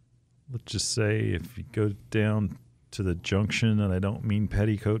just say, if you go down to the junction, and I don't mean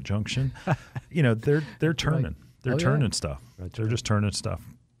Petticoat Junction, they're turning. Right. They're turning stuff. That's they're right. just turning stuff.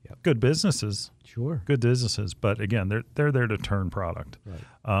 Yep. Good businesses. Sure. Good businesses, but again, they're there to turn product. Right.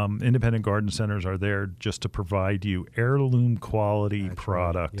 Independent garden centers are there just to provide you heirloom quality That's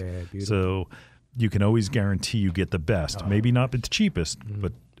product. right. Yeah, beautiful. So you can always guarantee you get the best. Maybe not the cheapest,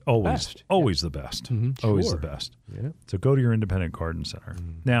 but always Best. the best. Always the Sure. best. Yeah. So go to your independent garden center.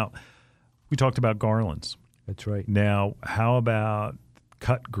 Now, we talked about garlands. That's right. Now, how about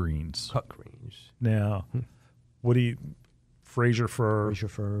cut greens? Cut greens. Now, what do you Fraser fir Fraser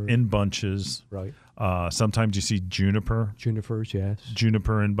fir. in bunches. Right. Sometimes you see juniper. Junipers, yes.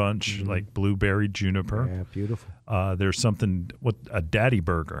 Juniper in bunch, like blueberry juniper. Yeah, beaubeautiful. There's something, a daddy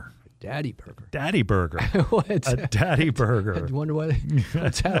burger. Daddy burger. Daddy burger. What's A daddy burger. I wonder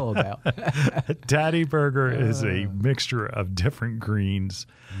what's that all about. A daddy burger is a mixture of different greens.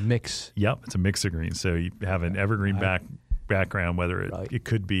 Mix. Yep, it's a mix of greens. So you have an evergreen background, whether it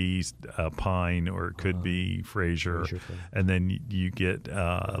could be pine or it could be Fraser, and then you get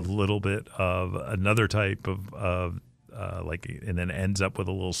a little bit of another type of and then ends up with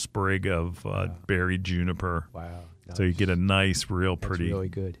a little sprig of berry juniper. Wow. Nice. So you get a nice, real pretty. That's really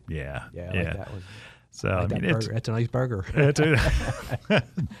good. Yeah. Yeah, I like that one. So I like that burger. That's a nice burger.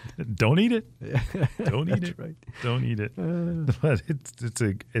 Don't eat it. Don't eat it. Right. Don't eat it. But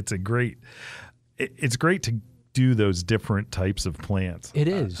it's great to do those different types of plants. It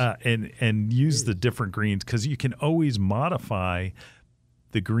is. And use the different greens, because you can always modify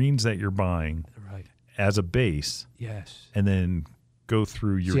the greens that you're buying Right. as a base. Yes. And then go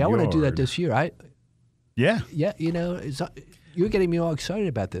through your See, I want to yard. do that this year. Yeah. Yeah, you're getting me all excited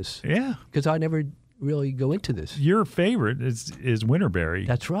about this. Yeah. Because I never really go into this. Your favorite is winterberry.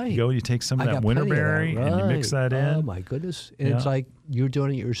 That's right. You go, you take some of I that got plenty of that, winterberry and you mix that in. Oh, my goodness. And it's like you're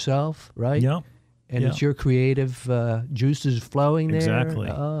doing it yourself, right? Yep. And Yep. it's your creative juices flowing there. Exactly.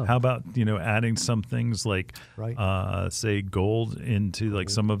 Oh. How about adding some things like Right. say gold into like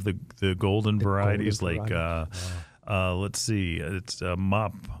some of the golden varieties, golden let's see, it's a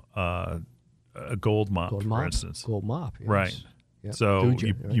mop, a gold mop, for instance. Gold mop. Yes. Right. Yep. So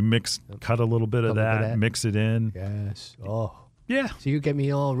Fuji, you cut a little bit of that, mix it in. Yes. Oh. Yeah. So you get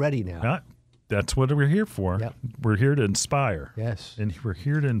me all ready now. That's what we're here for. Yep. We're here to inspire. Yes. And we're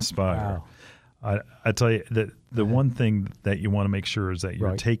here to inspire. Wow. I tell you that the one thing that you want to make sure is that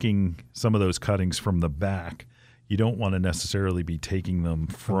you're taking some of those cuttings from the back. You don't want to necessarily be taking them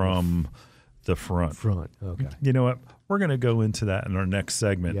from the front. Okay. You know what? We're going to go into that in our next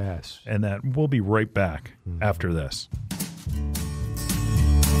segment. Yes. And that we'll be right back after this.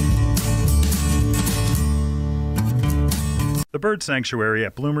 The Bird Sanctuary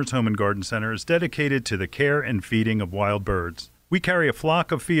at Bloomer's Home and Garden Center is dedicated to the care and feeding of wild birds. We carry a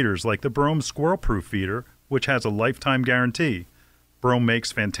flock of feeders like the Brome Squirrel Proof Feeder, which has a lifetime guarantee. Brome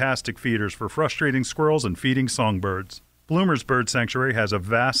makes fantastic feeders for frustrating squirrels and feeding songbirds. Bloomer's Bird Sanctuary has a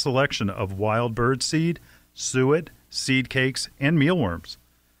vast selection of wild bird seed, suet, seed cakes, and mealworms.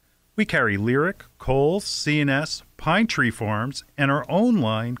 We carry Lyric, Coles, C&S, Pine Tree Farms, and our own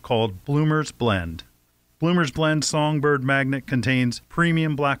line called Bloomer's Blend. Bloomer's Blend Songbird Magnet contains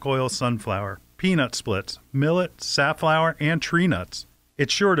premium black oil sunflower, peanut splits, millet, safflower, and tree nuts.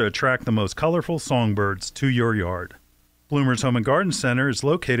 It's sure to attract the most colorful songbirds to your yard. Bloomer's Home and Garden Center is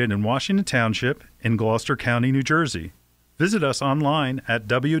located in Washington Township in Gloucester County, New Jersey. Visit us online at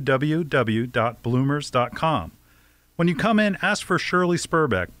www.bloomers.com. When you come in, ask for Shirley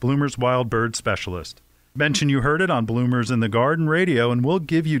Spurbeck, Bloomer's Wild Bird Specialist. Mention you heard it on Bloomers in the Garden Radio, and we'll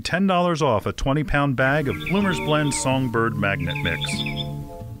give you $10 off a 20-pound bag of Bloomer's Blend Songbird Magnet Mix.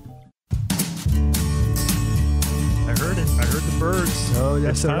 I heard it. I heard the birds. Oh,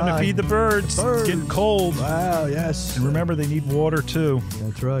 yes, it's time to feed the birds. It's getting cold. Wow, yes. And remember, they need water, too.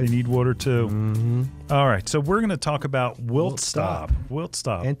 That's right. They need water, too. All right, so we're going to talk about Wilt Stop. Wilt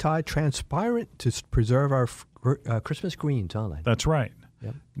Stop. Anti-transpirant to preserve our Christmas greens, aren't they? That's right.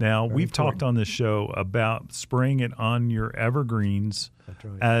 Yep. Now, Very we've important. talked on this show about spraying it on your evergreens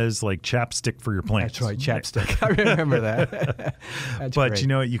as like chapstick for your plants. That's right, chapstick. I remember that. That's but great. you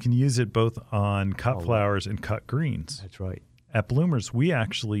know what? You can use it both on cut flowers and cut greens. That's right. At Bloomers, we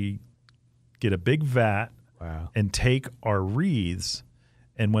actually get a big vat Wow. and take our wreaths,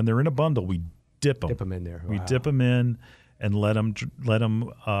 and when they're in a bundle, we dip them. Dip them in there. We Wow. dip them in and let them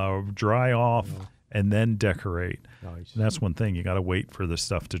dry off, and then decorate. Nice. And that's one thing. You got to wait for the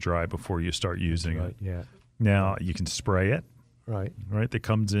stuff to dry before you start using Right. it. Yeah. Now, you can spray it. Right. Right, that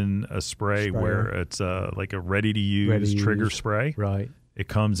comes in a spray Sprayer. where it's like a ready-to-use Ready to trigger use. spray. Right. It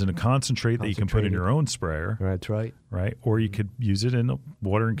comes in a concentrate that you can put in Concentrated. your own sprayer, That's right. right? Or you could use it in a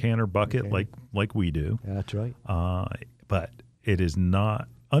watering can or bucket Okay. like we do. That's right. But it is not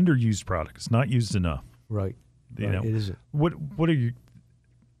underused product. It's not used enough. Right. You Right. know, It isn't. what are you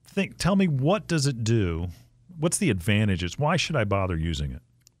think? Tell me, what does it do? What's the advantages? Why should I bother using it?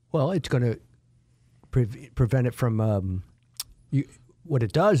 Well, it's going to prevent it from. What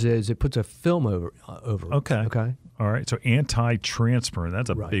it does is it puts a film over it. Okay. Okay. All right. So anti-transpirant. That's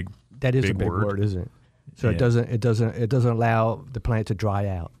a Right. big. That is big a big word. word, isn't it? So Yeah. it doesn't allow the plant to dry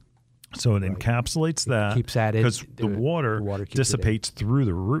out. So it encapsulates that. keeps that in- because the water keeps it in. dissipates through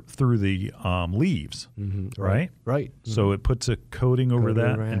the root through the leaves, right? Right. So it puts a coating over Coating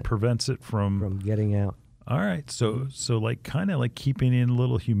that over and it. prevents it From getting out. All right, so like kind of like keeping in a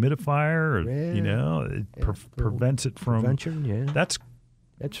little humidifier, or Yeah. you know, it Yeah. prevents it from. Prevention, yeah. That's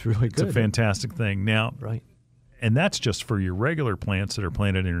really it's good. a fantastic thing. Now, Right. and that's just for your regular plants that are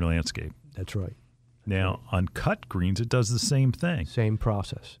planted in your landscape. That's right. Now, on cut greens, it does the same thing. Same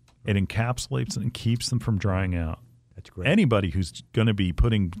process. It encapsulates and keeps them from drying out. That's great. Anybody who's going to be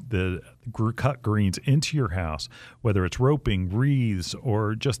putting the cut greens into your house, whether it's roping, wreaths,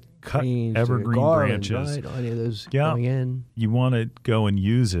 or just cut Greens, evergreen Garland, branches, right? Any of those Yeah. going in. you want to go and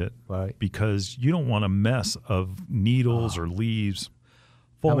use it Right. because you don't want a mess of needles or leaves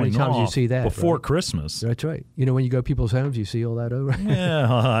How falling many times do you off see that, before right? Christmas. That's right. You know, when you go to people's homes, you see all that over.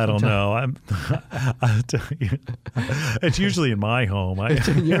 Yeah, I don't know. I'll tell you. It's usually in my home.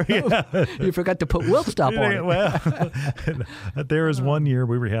 In your home. You forgot to put Wilt Stop on it. Well, there was one year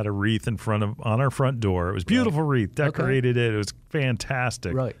we had a wreath on our front door. It was a beautiful wreath, decorated it. It was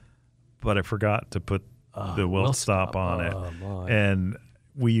fantastic. Right. But I forgot to put the Wilt Stop on it. Oh, my. And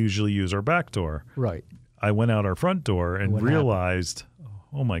we usually use our back door. Right. I went out our front door and What realized,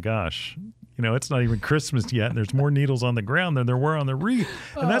 oh my gosh, you know, it's not even Christmas yet, and there's more needles on the ground than there were on the wreath.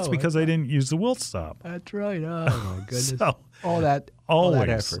 And that's Oh, because I didn't use the Wilt Stop. That's right. Oh, my goodness. So, all that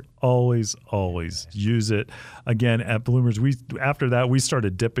effort. always use it. Again, at Bloomers, after that we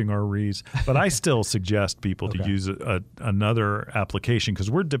started dipping our wreaths, but I still suggest people to use another application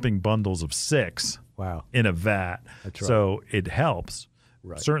because we're dipping bundles of 6 Wow. in a vat. That's right. So it helps.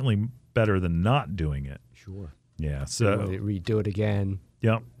 Right. Certainly better than not doing it. Sure. Yeah. So Redo it again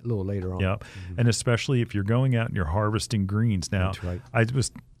yep. a little later on. Yep. And especially if you're going out and you're harvesting greens. Now, That's right.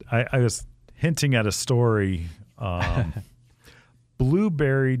 I was hinting at a story.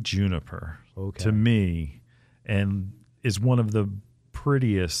 Blueberry juniper Okay. to me and is one of the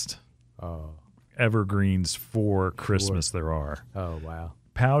prettiest Oh. evergreens for Christmas there are. Oh, wow.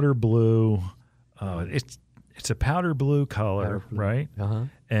 Powder blue. It's a powder blue color, Powder blue. right? Uh-huh.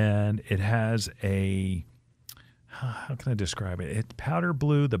 And it has how can I describe it? It's powder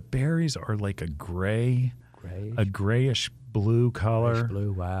blue. The berries are like a Gray. grayish blue color.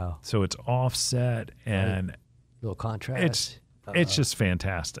 Blue. Wow. So it's offset and Little contrast. it's just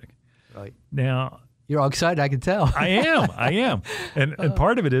fantastic. Right. Now, You're all excited, I can tell. I am. And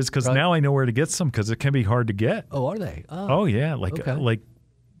part of it is because now I know where to get some because it can be hard to get. Oh, are they? Oh, yeah. Okay. Like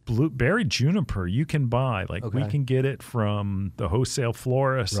blueberry juniper you can buy. Like we Okay. can get it from the wholesale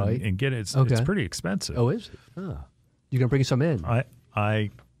florist Right. and get it. It's Okay. pretty expensive. Oh, is it? Oh. You going to bring some in? I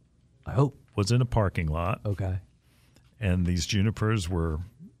hope. was in a parking lot Okay. and these junipers were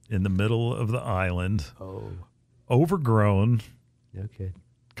in the middle of the island, Oh, overgrown, no kid.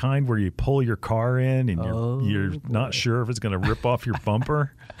 kind where you pull your car in and you're boy. not sure if it's going to rip off your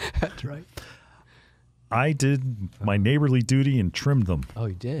bumper. That's right. I did my neighborly duty and trimmed them Oh,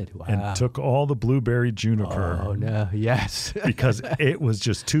 you did? Wow. and took all the blueberry juniper Oh, no. Yes. because it was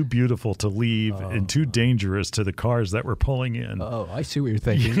just too beautiful to leave and too dangerous to the cars that were pulling in. Oh, I see what you're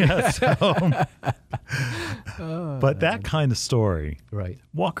thinking. Yeah, so- but that kind of story, Right.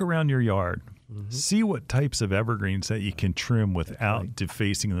 walk around your yard, see what types of evergreens that you can trim without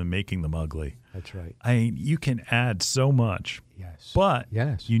defacing them and making them ugly. That's right. I mean, you can add so much, Yes. but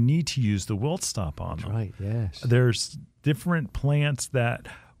Yes. you need to use the Wilt Stop on That's them. right. Yes. There's different plants that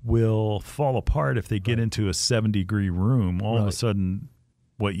will fall apart if they get into a 7-degree room. All of a Right. sudden,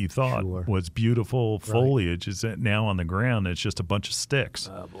 what you thought Sure. was beautiful foliage is now on the ground. It's just a bunch of sticks.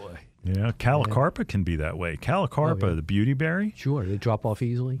 Oh, boy. Yeah, Calicarpa can be that way. Calicarpa, the beauty berry, Sure, they drop off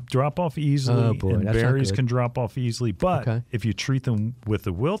easily. drop off easily, Oh, boy, and that's not berries good. can drop off easily. But Okay. if you treat them with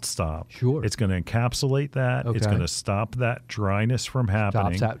the Wilt Stop, Sure. it's going to encapsulate that. It's Okay. going to stop that dryness from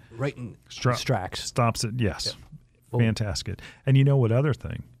happening. Stops that right in extracts. Stops it, yes. Oh. Fantastic. And you know what other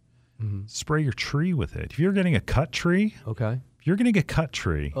thing? Mm-hmm. Spray your tree with it. If you're getting a cut tree, Okay. if you're getting a cut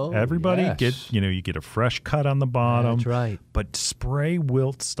tree, Oh, everybody yes. you get a fresh cut on the bottom. That's right. But spray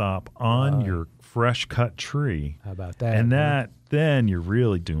Wilt Stop on your fresh cut tree. How about that? And huh? then you're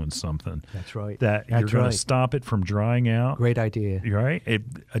really doing something. That's right. That you're That's going right. to stop it from drying out. Great idea. Right?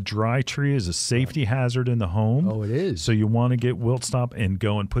 A dry tree is a safety hazard in the home. Oh, it is. So you want to get Wilt Stop and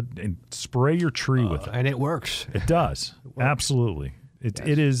go and spray your tree with it. And it works. It does. Absolutely.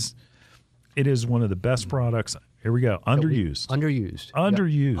 It is one of the best products. Here we go. Underused. Underused.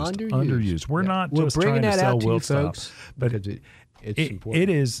 Underused. Yep. Underused. We're not just bringing trying to that sell out to you Wilt Stop, folks, but because it's important.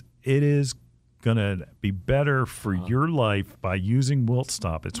 it is going to be better for your life by using Wilt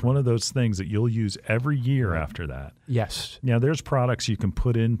Stop. It's one of those things that you'll use every year after that. Yes. Now, there's products you can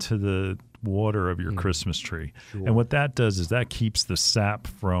put into the water of your Christmas tree. Sure. And what that does is that keeps the sap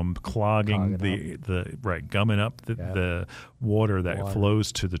from clogging gumming up the water that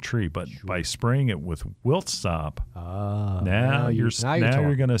flows to the tree. But by spraying it with Wilt Stop, now you're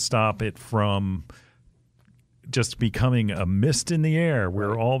going to stop it from just becoming a mist in the air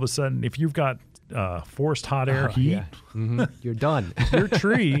where all of a sudden, if you've got forced hot air heat, You're done. your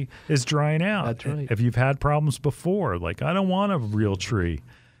tree is drying out. That's right. If you've had problems before, like I don't want a real tree,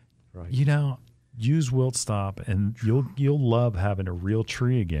 Right. Use Wilt Stop, and you'll love having a real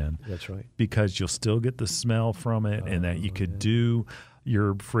tree again. That's right. Because you'll still get the smell from it, and that you could do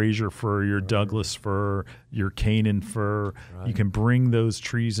your Fraser fir, your Douglas fir, your Canaan fir. You can bring those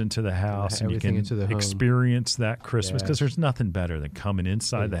trees into the house, and you Everything can into the home. experience that Christmas. Because Yes. there's nothing better than coming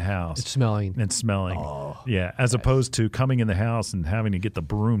inside the house. It's smelling. And smelling. As opposed to coming in the house and having to get the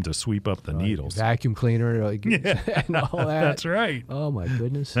broom to sweep up the needles. Vacuum cleaner and all that. That's right. Oh, my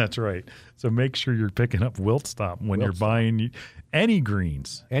goodness. That's right. So make sure you're picking up Wilt Stop when you're buying any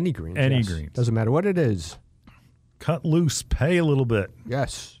greens. Any greens. Any yes. greens. Doesn't matter what it is. Cut loose, pay a little bit.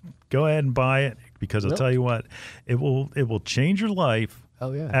 Yes. Go ahead and buy it, because I'll tell you what, it will change your life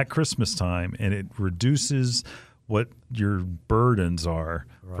Oh, yeah. at Christmas time, and it reduces what your burdens are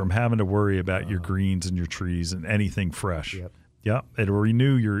from having to worry about your greens and your trees and anything fresh. Yep. It'll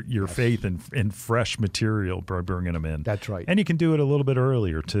renew your faith in fresh material by bringing them in. That's right. And you can do it a little bit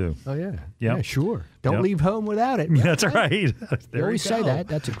earlier too. Oh, yeah. Yep. Yeah, sure. Don't Yep. leave home without it. That's right. You always say that.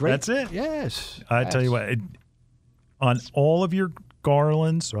 That's a great. That's it. Yes. I tell you what, on all of your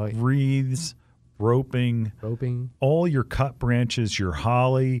garlands, wreaths, roping, all your cut branches, your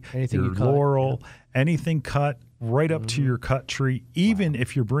holly, Anything your you cut, laurel, anything cut right up to your cut tree, even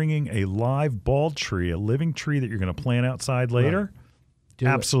if you're bringing a live bald tree, a living tree that you're going to plant outside later,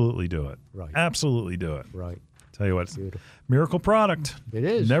 absolutely do it. Right. Absolutely do it. Right. Tell you what, miracle product. It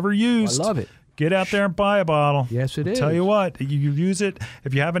is. Never used. I love it. Get out there and buy a bottle. Yes, it is. Tell you what, you use it.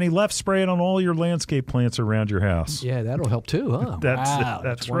 If you have any left, spray it on all your landscape plants around your house. Yeah, that'll help too, huh?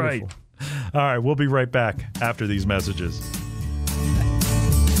 That's right. wonderful. All right, we'll be right back after these messages.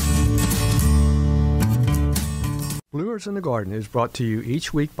 Bloomers in the Garden is brought to you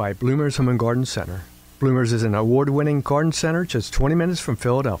each week by Bloomers Home and Garden Center. Bloomers is an award-winning garden center just 20 minutes from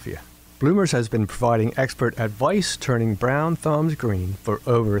Philadelphia. Bloomers has been providing expert advice turning brown thumbs green for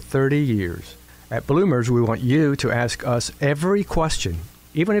over 30 years. At Bloomers, we want you to ask us every question,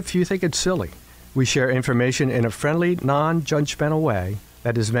 even if you think it's silly. We share information in a friendly, non-judgmental way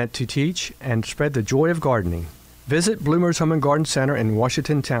that is meant to teach and spread the joy of gardening. Visit Bloomers Home and Garden Center in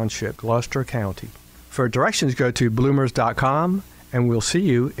Washington Township, Gloucester County. For directions, go to bloomers.com, and we'll see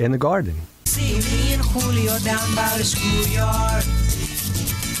you in the garden. See me and Julio down by the schoolyard.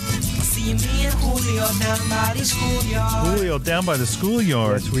 See me and Julio down by the schoolyard. Julio down by the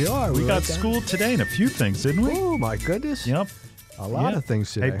schoolyard. Yes, we are. We We're got right down. school today in a few things, didn't we? Oh, my goodness. Yep. A lot of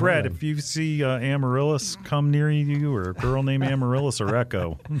things today. Hey, Brett, huh? if you see Amaryllis come near you, or a girl named Amaryllis or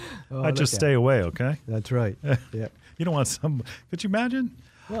Echo, I'd just look stay away, okay? That's right. Yeah. You don't want some. Could you imagine?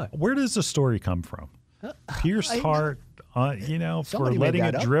 What? Where does the story come from? Pierced heart, for Somebody made letting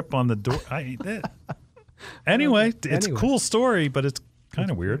that it up. drip on the door. Anyway, it's a Anyway. cool story, but it's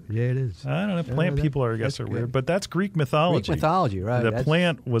kind of weird. Yeah, it is. I don't know. Plant people are, I guess, are weird, but that's Greek mythology. Greek mythology, right. The That's-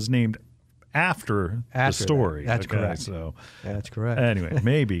 plant was named after the that. story. That's okay? correct. So That's correct. anyway,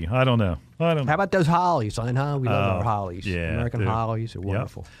 maybe I don't know. How about those hollies, huh? We love our hollies. yeah, American dude. hollies are Yep.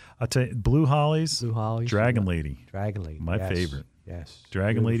 wonderful. I'll tell you, blue hollies, Dragon yeah. Lady, Dragon Lady. my yes. favorite. Yes.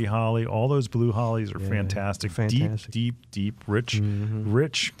 Dragon Lady holly. All those blue hollies are fantastic. fantastic. Deep,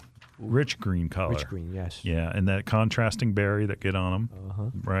 rich rich green color. Rich green, yes. Yeah, and that contrasting berry that get on them,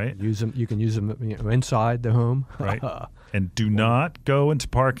 right? Use them. You can use them inside the home. Right. And do not go into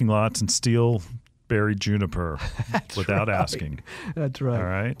parking lots and steal berry juniper without asking. That's right. All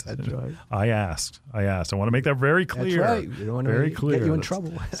right. That's right. I asked. I want to make that very clear. That's right. You don't want very to clear. get you in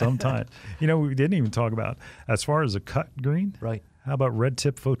trouble. Sometimes. We didn't even talk about, as far as a cut green. Right. How about red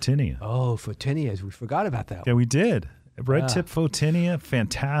tip photinia? Oh, photinias. We forgot about that Yeah, one. we did. Red tip photinia,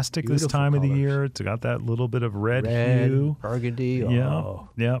 fantastic Beautiful this time of the colors. year. It's got that little bit of red hue. Burgundy.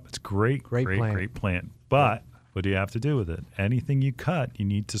 Yeah, it's great Great plant. But what do you have to do with it? Anything you cut, you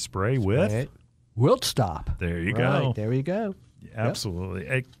need to spray with Wilt Stop. There you Right, go. there you go.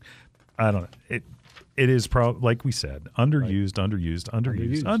 Absolutely. I don't know. It is probably, like we said, underused.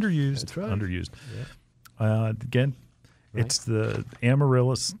 That's right. Underused. Again, it's the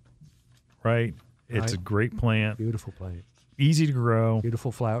Amaryllis, right? It's a great plant. Beautiful plant. Easy to grow.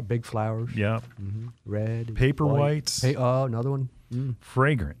 Beautiful flower, big flowers. Yeah. Red. Paper white. whites. Another one.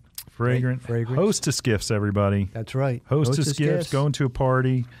 Fragrant. Fragrance. Hostess gifts, everybody. That's right. Hostess gifts. Going to a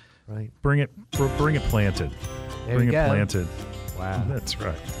party. Right. Bring it planted. There Bring you it go. planted. Wow. That's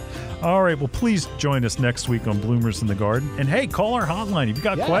right. All right. Well, please join us next week on Bloomers in the Garden. And hey, call our hotline. If you've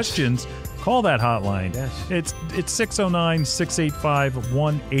got questions, call that hotline. Yes. It's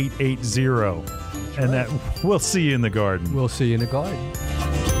 609-685-1880. And that we'll see you in the garden. We'll see you in the garden.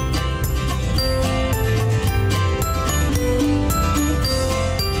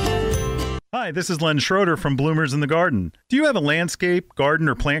 Hi, this is Len Schroeder from Bloomers in the Garden. Do you have a landscape, garden,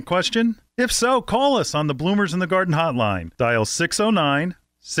 or plant question? If so, call us on the Bloomers in the Garden hotline. Dial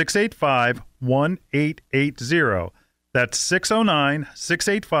 609-685-1880. That's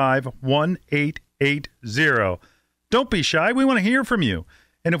 609-685-1880. Don't be shy. We want to hear from you.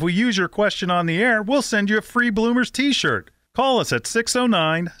 And if we use your question on the air, we'll send you a free Bloomers t-shirt. Call us at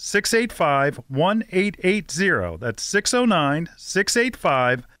 609-685-1880. That's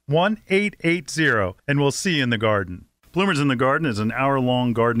 609-685-1880. And we'll see you in the garden. Bloomers in the Garden is an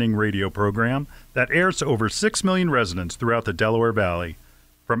hour-long gardening radio program that airs to over 6 million residents throughout the Delaware Valley.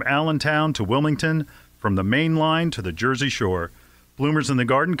 From Allentown to Wilmington, from the Main Line to the Jersey Shore, Bloomers in the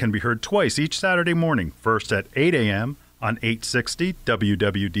Garden can be heard twice each Saturday morning, first at 8 a.m., on 860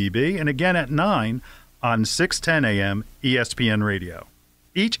 WWDB, and again at 9 on 610 AM ESPN Radio.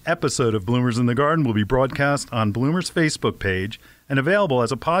 Each episode of Bloomers in the Garden will be broadcast on Bloomers' Facebook page and available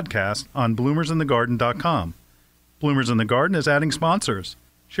as a podcast on bloomersinthegarden.com. Bloomers in the Garden is adding sponsors.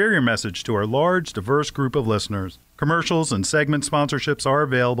 Share your message to our large, diverse group of listeners. Commercials and segment sponsorships are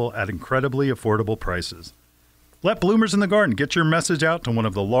available at incredibly affordable prices. Let Bloomers in the Garden get your message out to one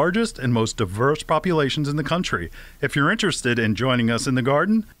of the largest and most diverse populations in the country. If you're interested in joining us in the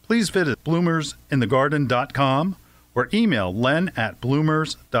garden, please visit bloomersinthegarden.com or email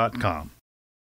len@bloomers.com.